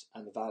purpose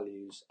and the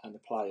values and the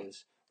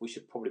players, we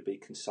should probably be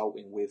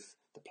consulting with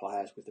the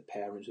players, with the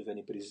parents, with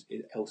anybody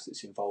else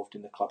that's involved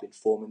in the club in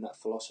forming that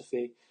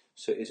philosophy.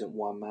 So it isn't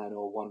one man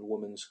or one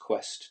woman's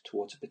quest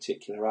towards a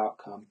particular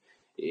outcome.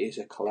 It is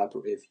a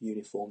collaborative,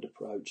 uniformed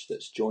approach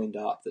that's joined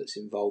up, that's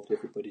involved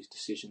everybody's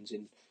decisions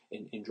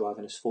in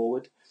driving us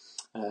forward.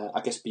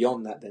 I guess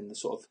beyond that, then, the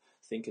sort of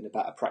thinking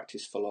about a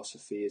practice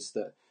philosophy is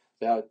that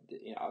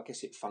I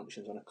guess it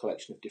functions on a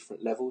collection of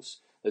different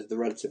levels. There's the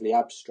relatively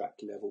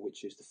abstract level,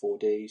 which is the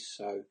 4Ds.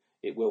 So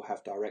it will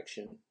have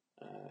direction.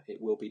 It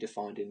will be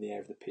defined in the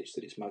area of the pitch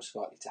that it's most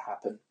likely to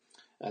happen.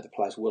 The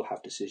players will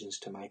have decisions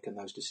to make, and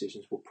those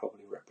decisions will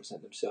probably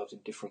represent themselves in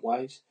different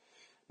ways.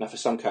 Now, for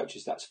some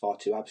coaches, that's far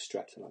too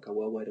abstract. And I go,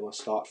 well, where do I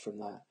start from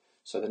that?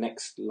 So the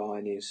next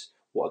line is,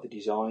 what are the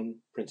design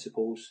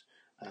principles,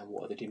 and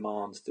what are the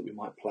demands that we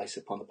might place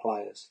upon the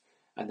players?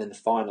 And then the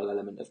final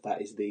element of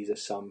that is, these are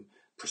some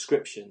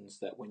prescriptions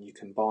that when you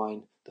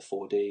combine the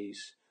 4Ds,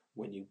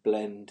 when you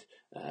blend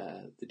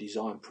the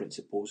design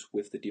principles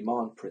with the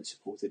demand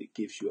principles, that it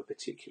gives you a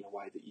particular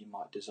way that you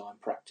might design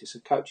practice.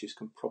 And coaches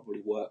can probably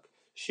work,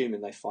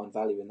 assuming they find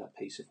value in that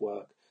piece of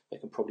work, they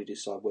can probably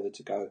decide whether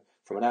to go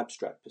from an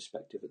abstract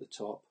perspective at the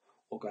top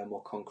or go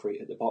more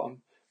concrete at the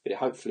bottom. But it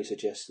hopefully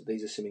suggests that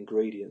these are some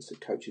ingredients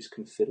that coaches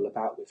can fiddle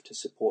about with to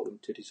support them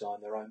to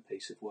design their own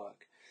piece of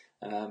work.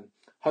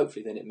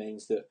 Hopefully then it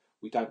means that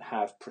we don't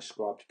have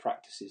prescribed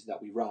practices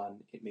that we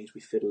run. It means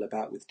we fiddle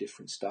about with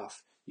different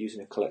stuff,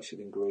 using a collection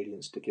of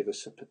ingredients to give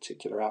us a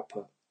particular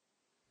output.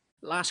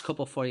 Last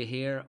couple for you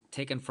here,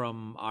 taken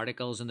from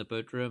articles in the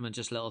boot room and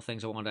just little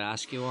things I wanted to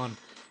ask you on.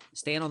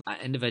 Staying on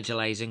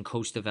individualising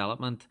coach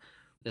development,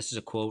 this is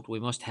a quote: "We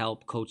must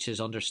help coaches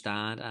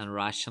understand and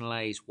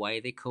rationalise why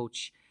they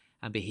coach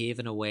and behave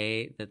in a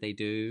way that they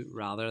do,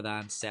 rather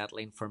than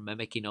settling for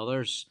mimicking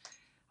others."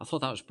 I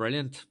thought that was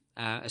brilliant,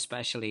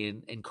 especially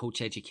in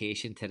coach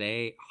education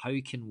today. How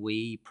can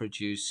we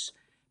produce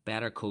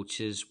better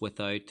coaches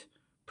without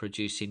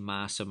producing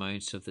mass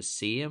amounts of the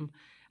same?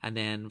 And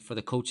then for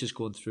the coaches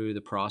going through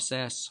the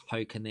process,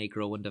 how can they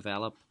grow and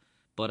develop,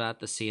 but at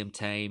the same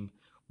time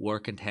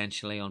work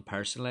intentionally on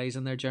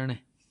personalising their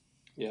journey?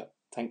 Yeah,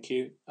 thank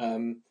you.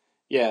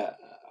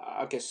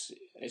 I guess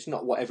it's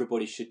not what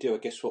everybody should do. I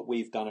guess what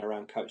we've done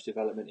around coach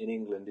development in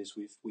England is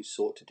we've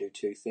sought to do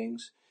two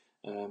things.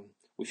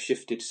 We've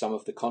shifted some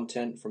of the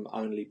content from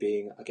only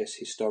being, I guess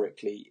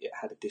historically, it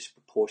had a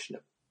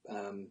disproportionate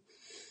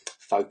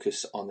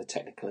focus on the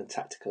technical and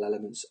tactical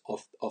elements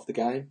of the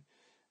game.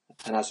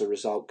 And as a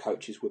result,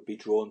 coaches would be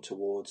drawn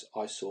towards,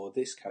 I saw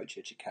this coach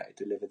educator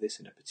deliver this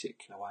in a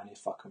particular way, and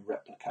if I can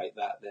replicate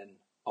that, then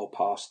I'll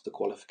pass the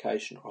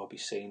qualification, or I'll be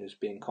seen as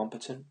being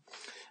competent.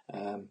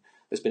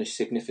 There's been a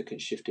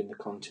significant shift in the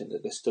content,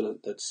 that there's still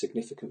a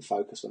significant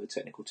focus on the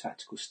technical,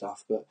 tactical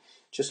stuff, but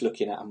just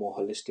looking at a more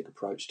holistic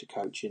approach to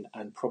coaching,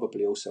 and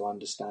probably also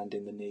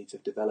understanding the needs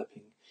of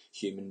developing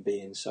human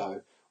beings.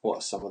 So what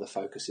are some of the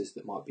focuses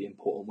that might be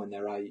important when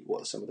they're 8?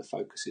 What are some of the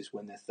focuses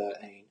when they're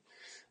 13?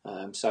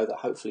 So that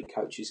hopefully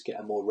coaches get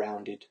a more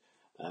rounded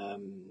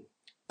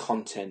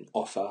content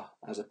offer,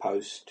 as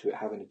opposed to it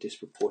having a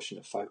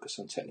disproportionate focus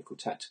on technical,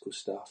 tactical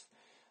stuff.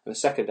 And the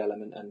second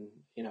element, and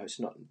it's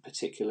not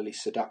particularly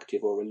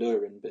seductive or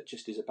alluring, but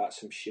just is about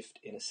some shift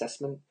in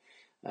assessment.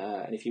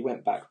 And if you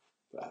went back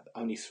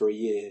only 3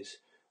 years,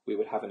 we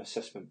would have an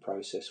assessment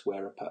process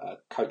where a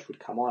coach would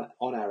come on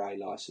our A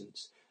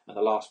licence, and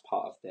the last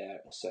part of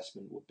their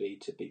assessment would be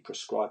to be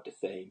prescribed a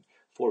theme.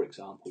 For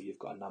example, you've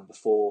got a number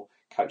 4,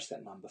 coach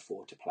that number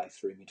 4 to play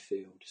through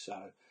midfield.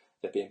 So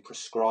they're being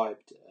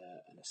prescribed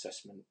an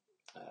assessment,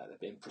 they're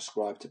being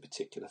prescribed a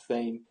particular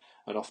theme,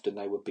 and often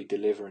they would be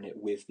delivering it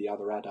with the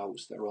other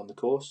adults that are on the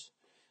course.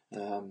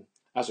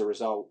 As a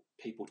result,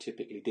 people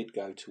typically did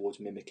go towards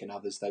mimicking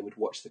others. They would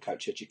watch the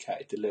coach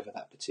educator deliver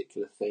that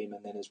particular theme,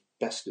 and then as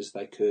best as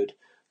they could,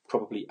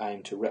 probably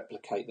aim to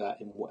replicate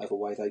that in whatever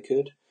way they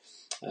could.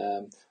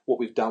 What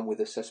we've done with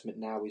assessment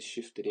now is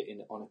shifted it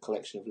on a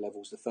collection of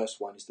levels. The first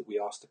one is that we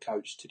ask the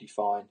coach to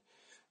define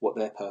what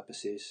their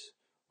purpose is,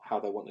 how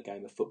they want the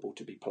game of football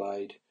to be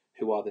played,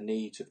 who are the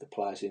needs of the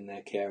players in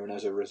their care, and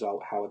as a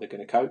result, how are they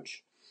going to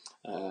coach.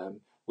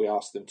 We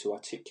ask them to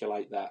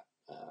articulate that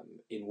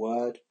in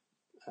word,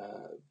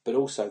 but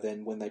also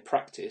then when they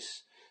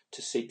practice,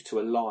 to seek to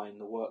align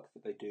the work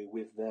that they do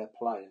with their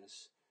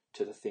players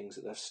to the things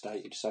that they've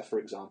stated. So, for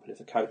example, if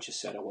a coach has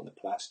said, I want the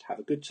players to have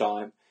a good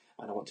time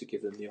and I want to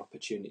give them the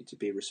opportunity to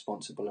be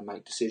responsible and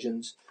make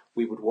decisions,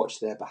 we would watch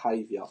their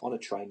behaviour on a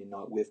training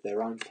night with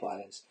their own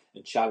players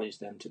and challenge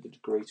them to the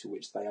degree to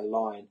which they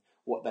align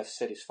what they've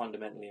said is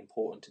fundamentally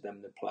important to them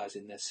and the players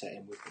in their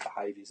setting with the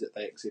behaviours that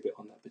they exhibit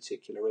on that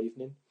particular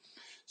evening.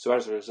 So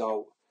as a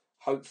result,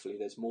 hopefully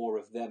there's more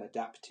of them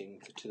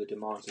adapting to the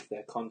demands of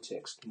their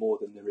context more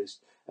than there is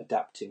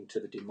adapting to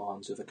the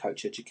demands of a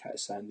coach educator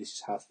saying this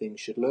is how things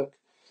should look.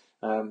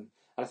 And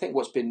I think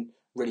what's been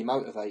really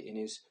motivating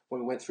is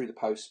when we went through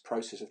the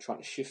process of trying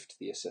to shift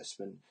the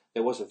assessment,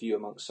 there was a view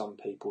amongst some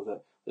people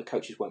that the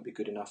coaches won't be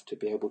good enough to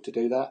be able to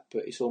do that.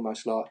 But it's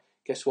almost like,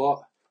 guess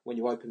what? When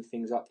you open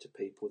things up to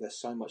people, they're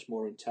so much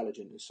more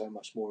intelligent and so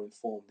much more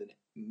informed than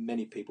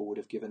many people would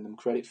have given them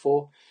credit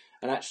for.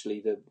 And actually,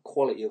 the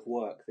quality of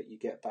work that you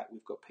get back,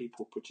 we've got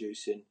people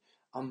producing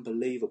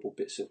unbelievable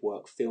bits of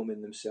work,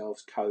 filming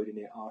themselves, coding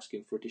it,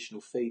 asking for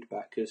additional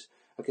feedback. Because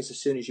I guess as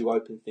soon as you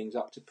open things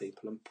up to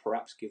people and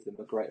perhaps give them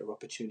a greater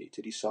opportunity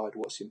to decide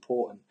what's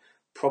important,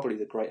 probably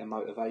the greater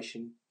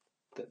motivation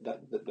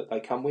that they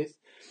come with.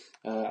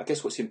 I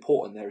guess what's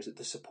important there is that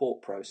the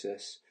support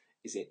process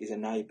is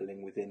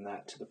enabling within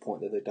that to the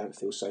point that they don't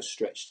feel so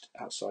stretched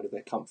outside of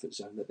their comfort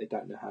zone that they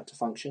don't know how to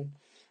function.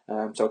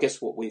 So I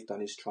guess what we've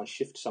done is try and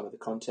shift some of the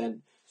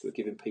content. So we're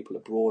giving people a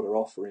broader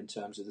offer in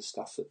terms of the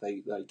stuff that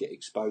they get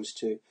exposed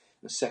to.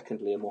 And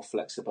secondly, a more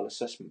flexible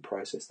assessment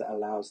process that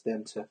allows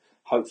them to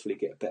hopefully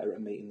get better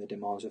at meeting the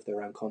demands of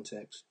their own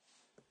context.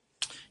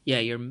 Yeah,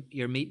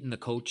 you're meeting the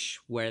coach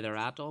where they're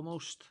at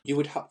almost. You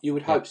would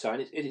hope so,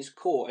 and it is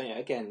core.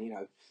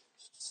 Again,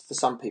 for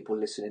some people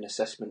listening,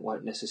 assessment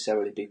won't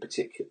necessarily be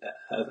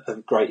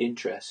of great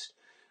interest.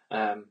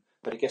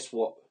 But I guess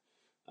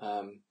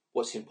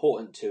what's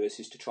important to us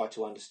is to try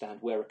to understand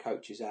where a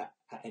coach is at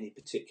any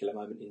particular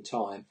moment in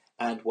time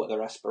and what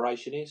their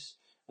aspiration is.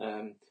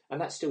 And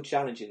that's still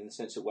challenging in the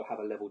sense that we'll have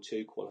a level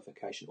 2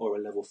 qualification or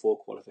a level 4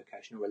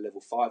 qualification or a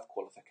level 5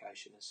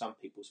 qualification. And some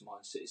people's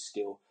mindset is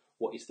still,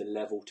 what is the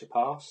level to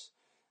pass?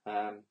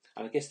 And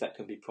I guess that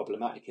can be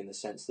problematic in the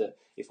sense that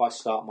if I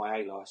start my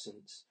A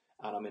licence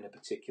and I'm in a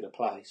particular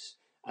place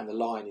and the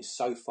line is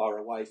so far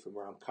away from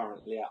where I'm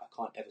currently at, I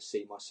can't ever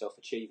see myself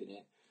achieving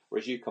it.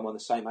 Whereas you come on the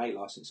same A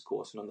licence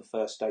course and on the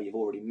first day you've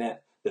already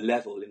met the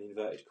level in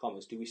inverted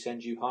commas. Do we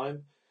send you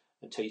home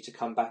and tell you to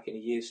come back in a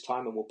year's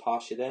time and we'll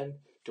pass you then?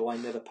 Do I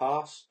never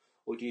pass?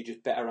 Or do you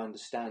just better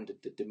understand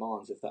the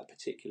demands of that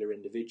particular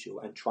individual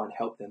and try and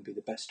help them be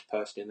the best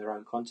person in their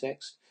own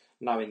context,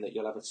 knowing that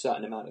you'll have a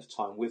certain amount of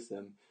time with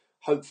them,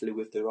 hopefully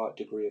with the right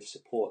degree of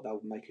support,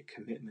 they'll make a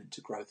commitment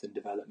to growth and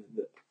development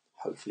that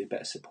hopefully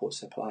better supports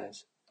their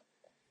players.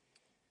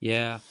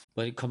 Yeah,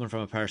 but coming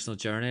from a personal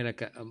journey,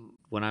 like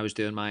when I was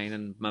doing mine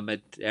in my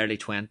early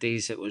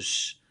 20s, it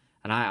was,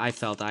 and I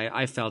felt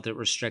it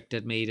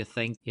restricted me to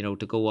think, to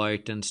go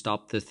out and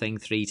stop the thing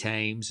 3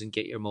 times and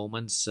get your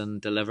moments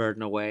and deliver it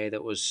in a way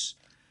that was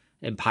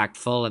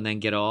impactful and then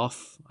get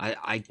off.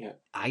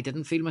 I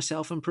didn't feel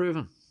myself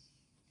improving.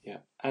 Yeah,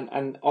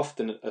 and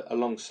often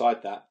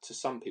alongside that, to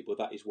some people,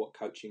 that is what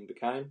coaching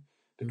became,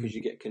 because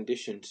you get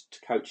conditioned to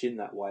coach in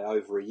that way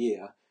over a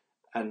year,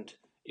 and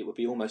it would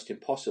be almost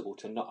impossible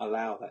to not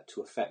allow that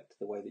to affect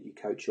the way that you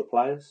coach your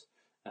players.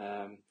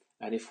 And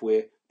if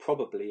we're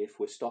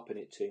stopping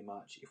it too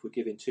much, if we're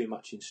giving too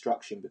much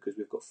instruction because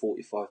we've got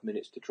 45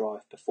 minutes to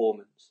drive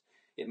performance,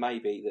 it may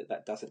be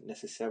that doesn't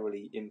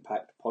necessarily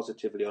impact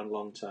positively on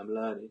long-term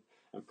learning.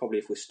 And probably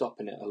if we're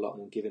stopping it a lot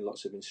and giving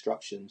lots of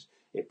instructions,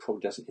 it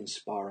probably doesn't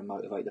inspire and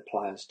motivate the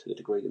players to the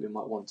degree that we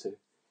might want to.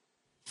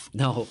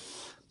 No.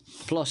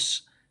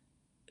 Plus,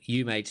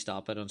 you might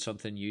stop it on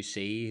something you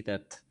see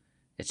that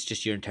it's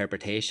just your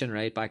interpretation,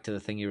 right? Back to the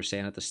thing you were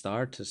saying at the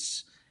start.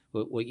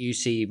 What you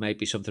see might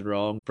be something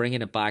wrong.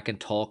 Bringing it back and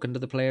talking to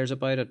the players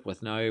about it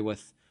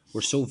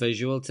we're so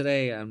visual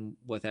today and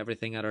with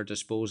everything at our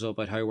disposal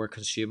about how we're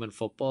consuming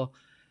football,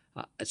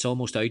 it's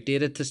almost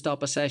outdated to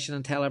stop a session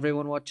and tell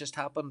everyone what just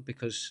happened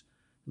because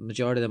the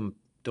majority of them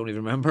don't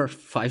even remember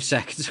 5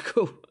 seconds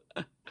ago.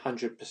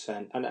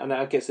 100%. And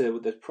I guess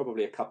there's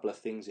probably a couple of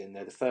things in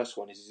there. The first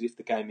one is if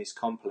the game is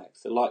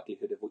complex, the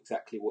likelihood of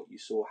exactly what you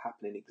saw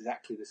happen in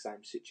exactly the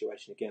same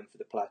situation again for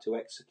the player to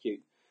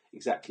execute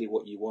exactly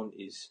what you want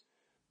is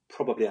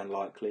probably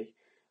unlikely.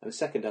 And the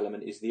second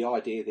element is the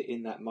idea that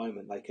in that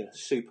moment they can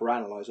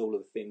superanalyze all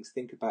of the things,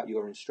 think about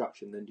your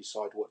instruction, then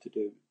decide what to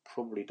do.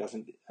 Probably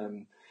doesn't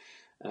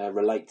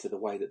relate to the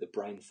way that the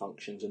brain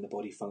functions and the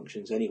body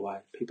functions anyway.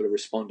 People are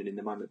responding in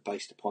the moment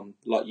based upon,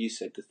 like you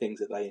said, the things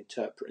that they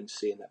interpret and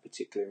see in that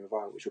particular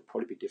environment, which will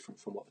probably be different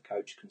from what the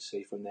coach can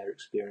see from their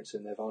experience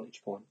and their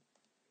vantage point.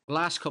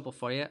 Last couple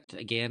for you.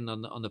 Again,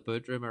 on the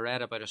boot room, I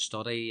read about a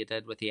study you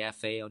did with the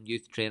FA on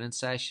youth training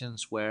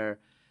sessions where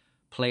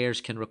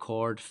players could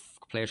record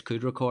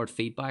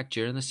feedback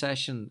during the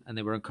session, and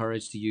they were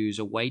encouraged to use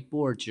a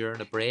whiteboard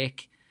during a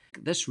break.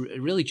 This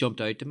really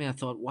jumped out to me. I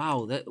thought,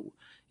 wow, that,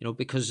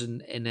 because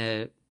in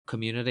a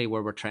community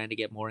where we're trying to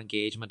get more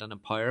engagement and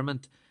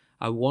empowerment,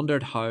 I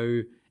wondered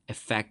how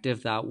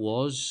effective that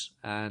was,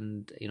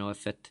 and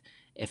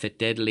if it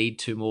did lead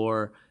to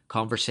more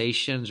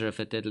conversations, or if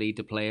it did lead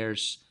to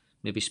players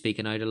maybe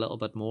speaking out a little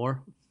bit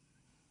more.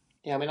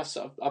 Yeah, I mean,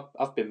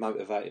 I've been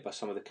motivated by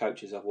some of the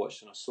coaches I've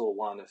watched, and I saw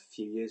one a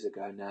few years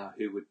ago now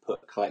who would put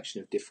a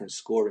collection of different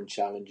scoring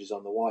challenges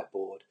on the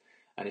whiteboard,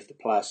 and if the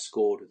players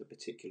scored with a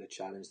particular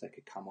challenge, they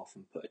could come off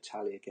and put a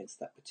tally against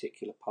that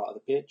particular part of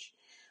the pitch.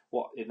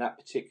 In that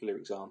particular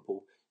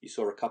example, you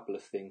saw a couple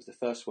of things. The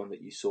first one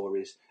that you saw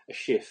is a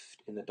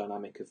shift in the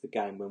dynamic of the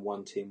game when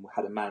one team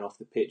had a man off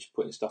the pitch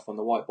putting stuff on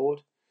the whiteboard.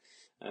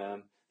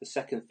 The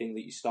second thing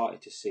that you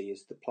started to see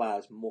is the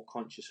players more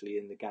consciously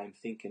in the game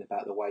thinking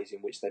about the ways in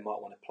which they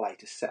might want to play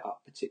to set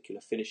up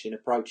particular finishing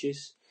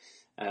approaches.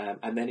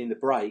 And then in the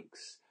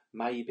breaks,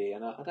 maybe,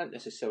 and I don't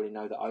necessarily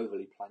know that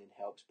overly planning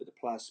helps, but the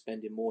players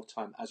spending more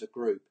time as a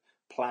group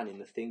planning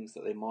the things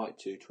that they might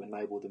do to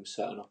enable them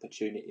certain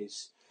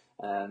opportunities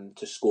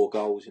to score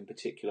goals in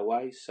particular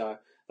ways. So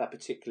that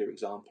particular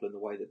example and the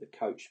way that the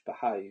coach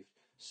behaved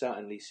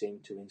certainly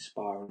seemed to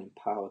inspire and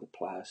empower the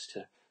players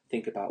to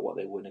think about what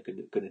they were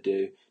going to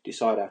do,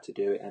 decide how to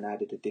do it, and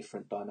added a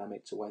different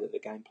dynamic to the way that the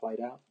game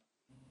played out.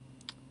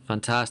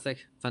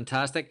 Fantastic.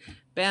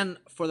 Ben,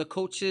 for the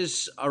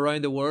coaches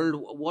around the world,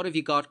 what have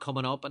you got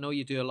coming up? I know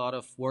you do a lot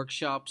of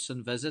workshops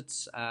and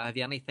visits. Have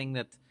you anything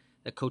that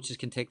coaches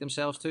can take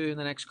themselves to in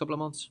the next couple of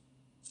months?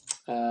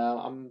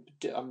 I'm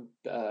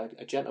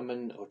a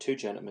gentleman, or two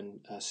gentlemen,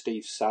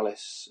 Steve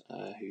Salis,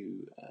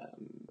 who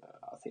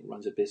I think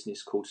runs a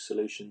business called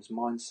Solutions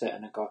Mindset,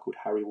 and a guy called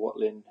Harry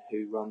Watlin,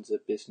 who runs a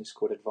business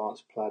called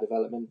Advanced Player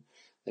Development.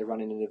 They're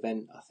running an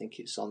event, I think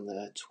it's on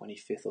the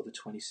 25th or the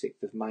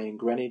 26th of May in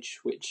Greenwich,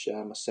 which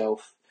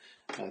myself,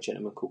 a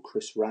gentleman called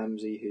Chris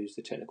Ramsey, who's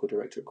the technical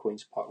director at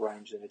Queen's Park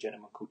Rangers, and a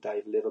gentleman called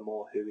Dave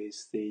Livermore, who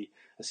is the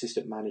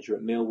assistant manager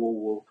at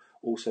Millwall, will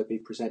also be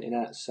presenting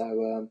at.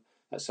 So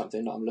that's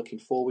something that I'm looking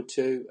forward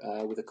to,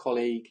 with a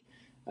colleague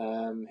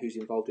who's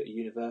involved at a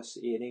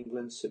university in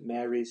England, St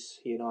Mary's.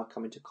 He and I are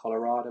coming to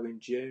Colorado in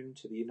June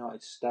to the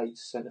United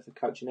States Centre for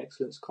Coaching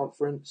Excellence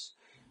Conference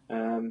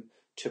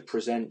to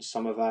present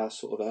some of our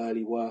sort of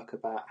early work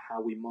about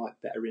how we might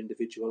better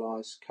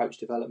individualise coach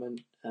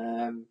development.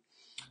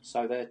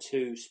 So they're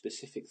two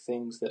specific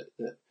things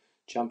that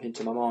jump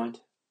into my mind.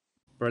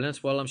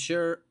 Brilliant. Well, I'm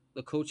sure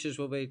the coaches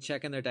will be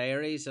checking their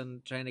diaries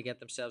and trying to get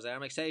themselves there.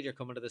 I'm excited you're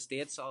coming to the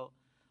States.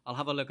 I'll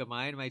have a look at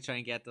mine. Might try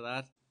and get to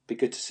that. Be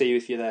good to see you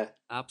if you're there.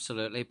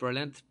 Absolutely.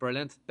 Brilliant.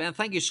 Ben,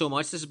 thank you so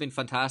much. This has been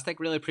fantastic.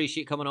 Really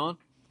appreciate you coming on.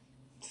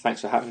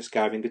 Thanks for having us,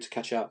 Gary. Been good to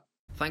catch up.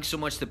 Thanks so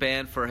much to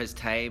Ben for his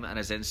time and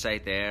his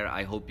insight there.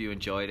 I hope you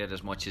enjoyed it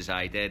as much as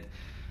I did.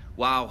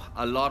 Wow,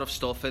 a lot of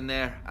stuff in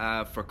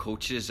there for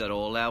coaches at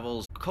all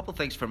levels. A couple of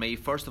things for me.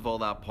 First of all,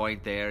 that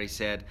point there, he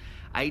said,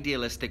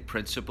 idealistic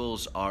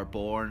principles are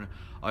born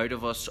out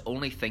of us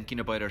only thinking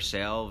about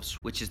ourselves,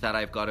 which is that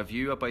I've got a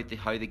view about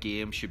how the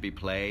game should be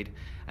played,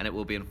 and it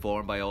will be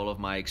informed by all of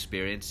my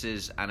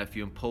experiences. And if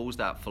you impose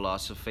that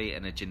philosophy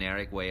in a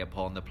generic way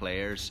upon the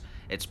players,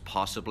 it's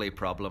possibly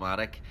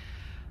problematic.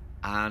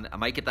 And I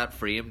might get that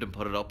framed and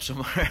put it up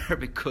somewhere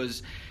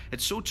because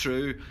it's so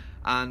true.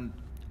 And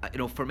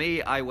for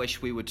me, I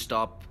wish we would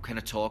stop kind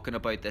of talking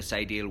about this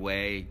ideal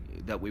way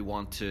that we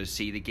want to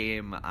see the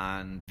game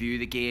and view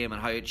the game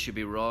and how it should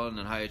be run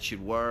and how it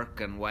should work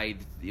and why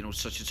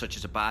such and such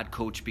is a bad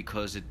coach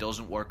because it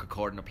doesn't work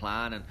according to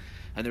plan.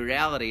 And the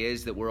reality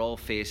is that we're all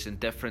facing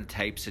different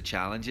types of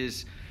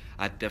challenges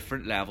at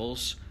different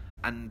levels,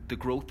 and the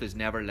growth is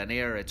never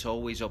linear. It's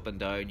always up and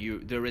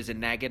down. There is a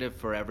negative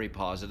for every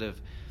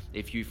positive.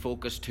 If you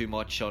focus too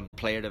much on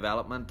player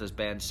development, as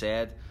Ben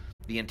said,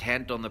 the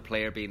intent on the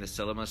player being the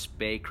syllabus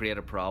may create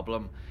a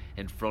problem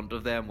in front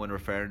of them when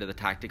referring to the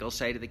tactical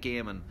side of the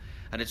game, and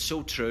it's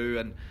so true.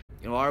 And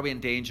are we in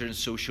danger in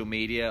social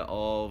media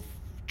of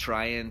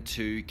trying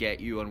to get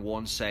you on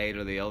one side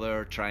or the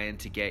other, trying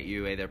to get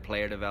you either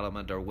player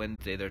development or win,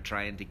 either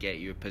trying to get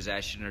you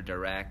possession or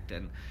direct?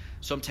 And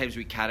sometimes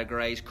we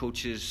categorize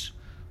coaches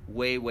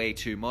way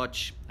too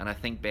much, and I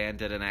think Ben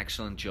did an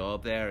excellent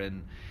job there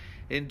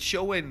in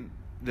showing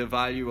the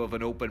value of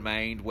an open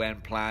mind when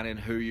planning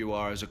who you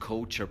are as a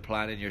coach or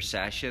planning your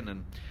session.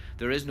 And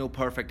there is no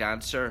perfect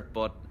answer,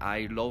 but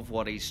I love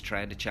what he's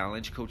trying to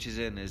challenge coaches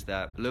in, is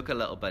that look a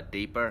little bit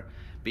deeper,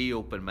 be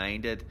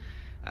open-minded.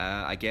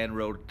 Again,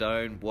 wrote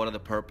down, what are the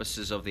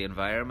purposes of the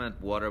environment?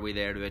 What are we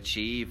there to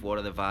achieve? What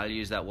are the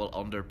values that will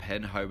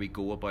underpin how we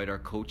go about our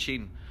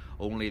coaching?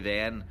 Only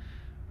then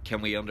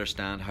can we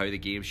understand how the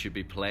game should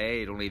be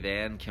played. Only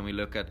then can we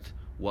look at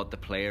what the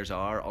players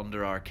are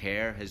under our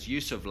care. His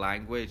use of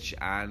language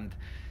and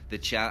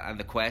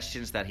the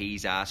questions that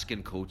he's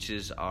asking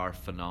coaches are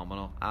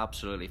phenomenal,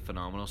 absolutely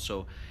phenomenal.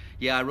 So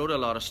yeah, I wrote a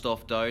lot of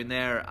stuff down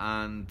there,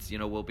 and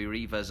we'll be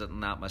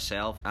revisiting that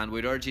myself, and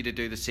we'd urge you to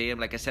do the same.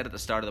 Like I said at the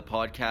start of the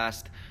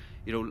podcast,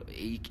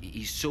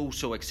 he's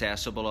so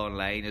accessible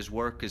online. His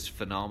work is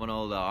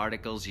phenomenal, the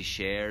articles he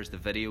shares, the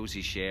videos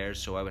he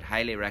shares. So I would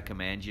highly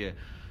recommend you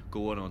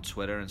going on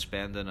Twitter and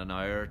spending an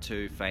hour or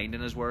two finding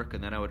his work,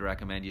 and then I would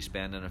recommend you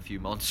spending a few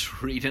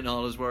months reading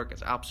all his work.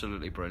 It's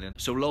absolutely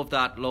brilliant. So love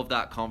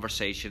that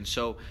conversation.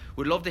 So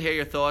we'd love to hear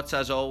your thoughts,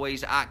 as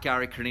always, at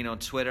Gary Curneen on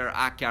Twitter,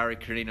 at Gary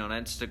Curneen on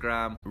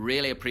Instagram.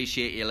 Really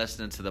appreciate you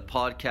listening to the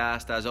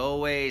podcast. As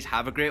always,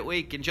 have a great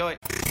week. Enjoy.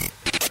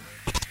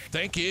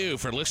 Thank you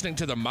for listening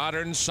to the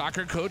Modern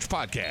Soccer Coach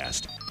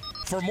Podcast.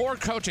 For more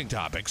coaching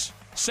topics,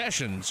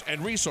 sessions,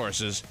 and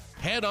resources,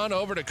 head on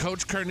over to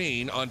Coach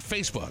Curneen on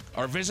Facebook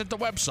or visit the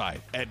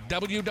website at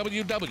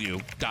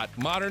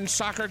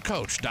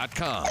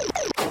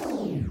www.modernsoccercoach.com.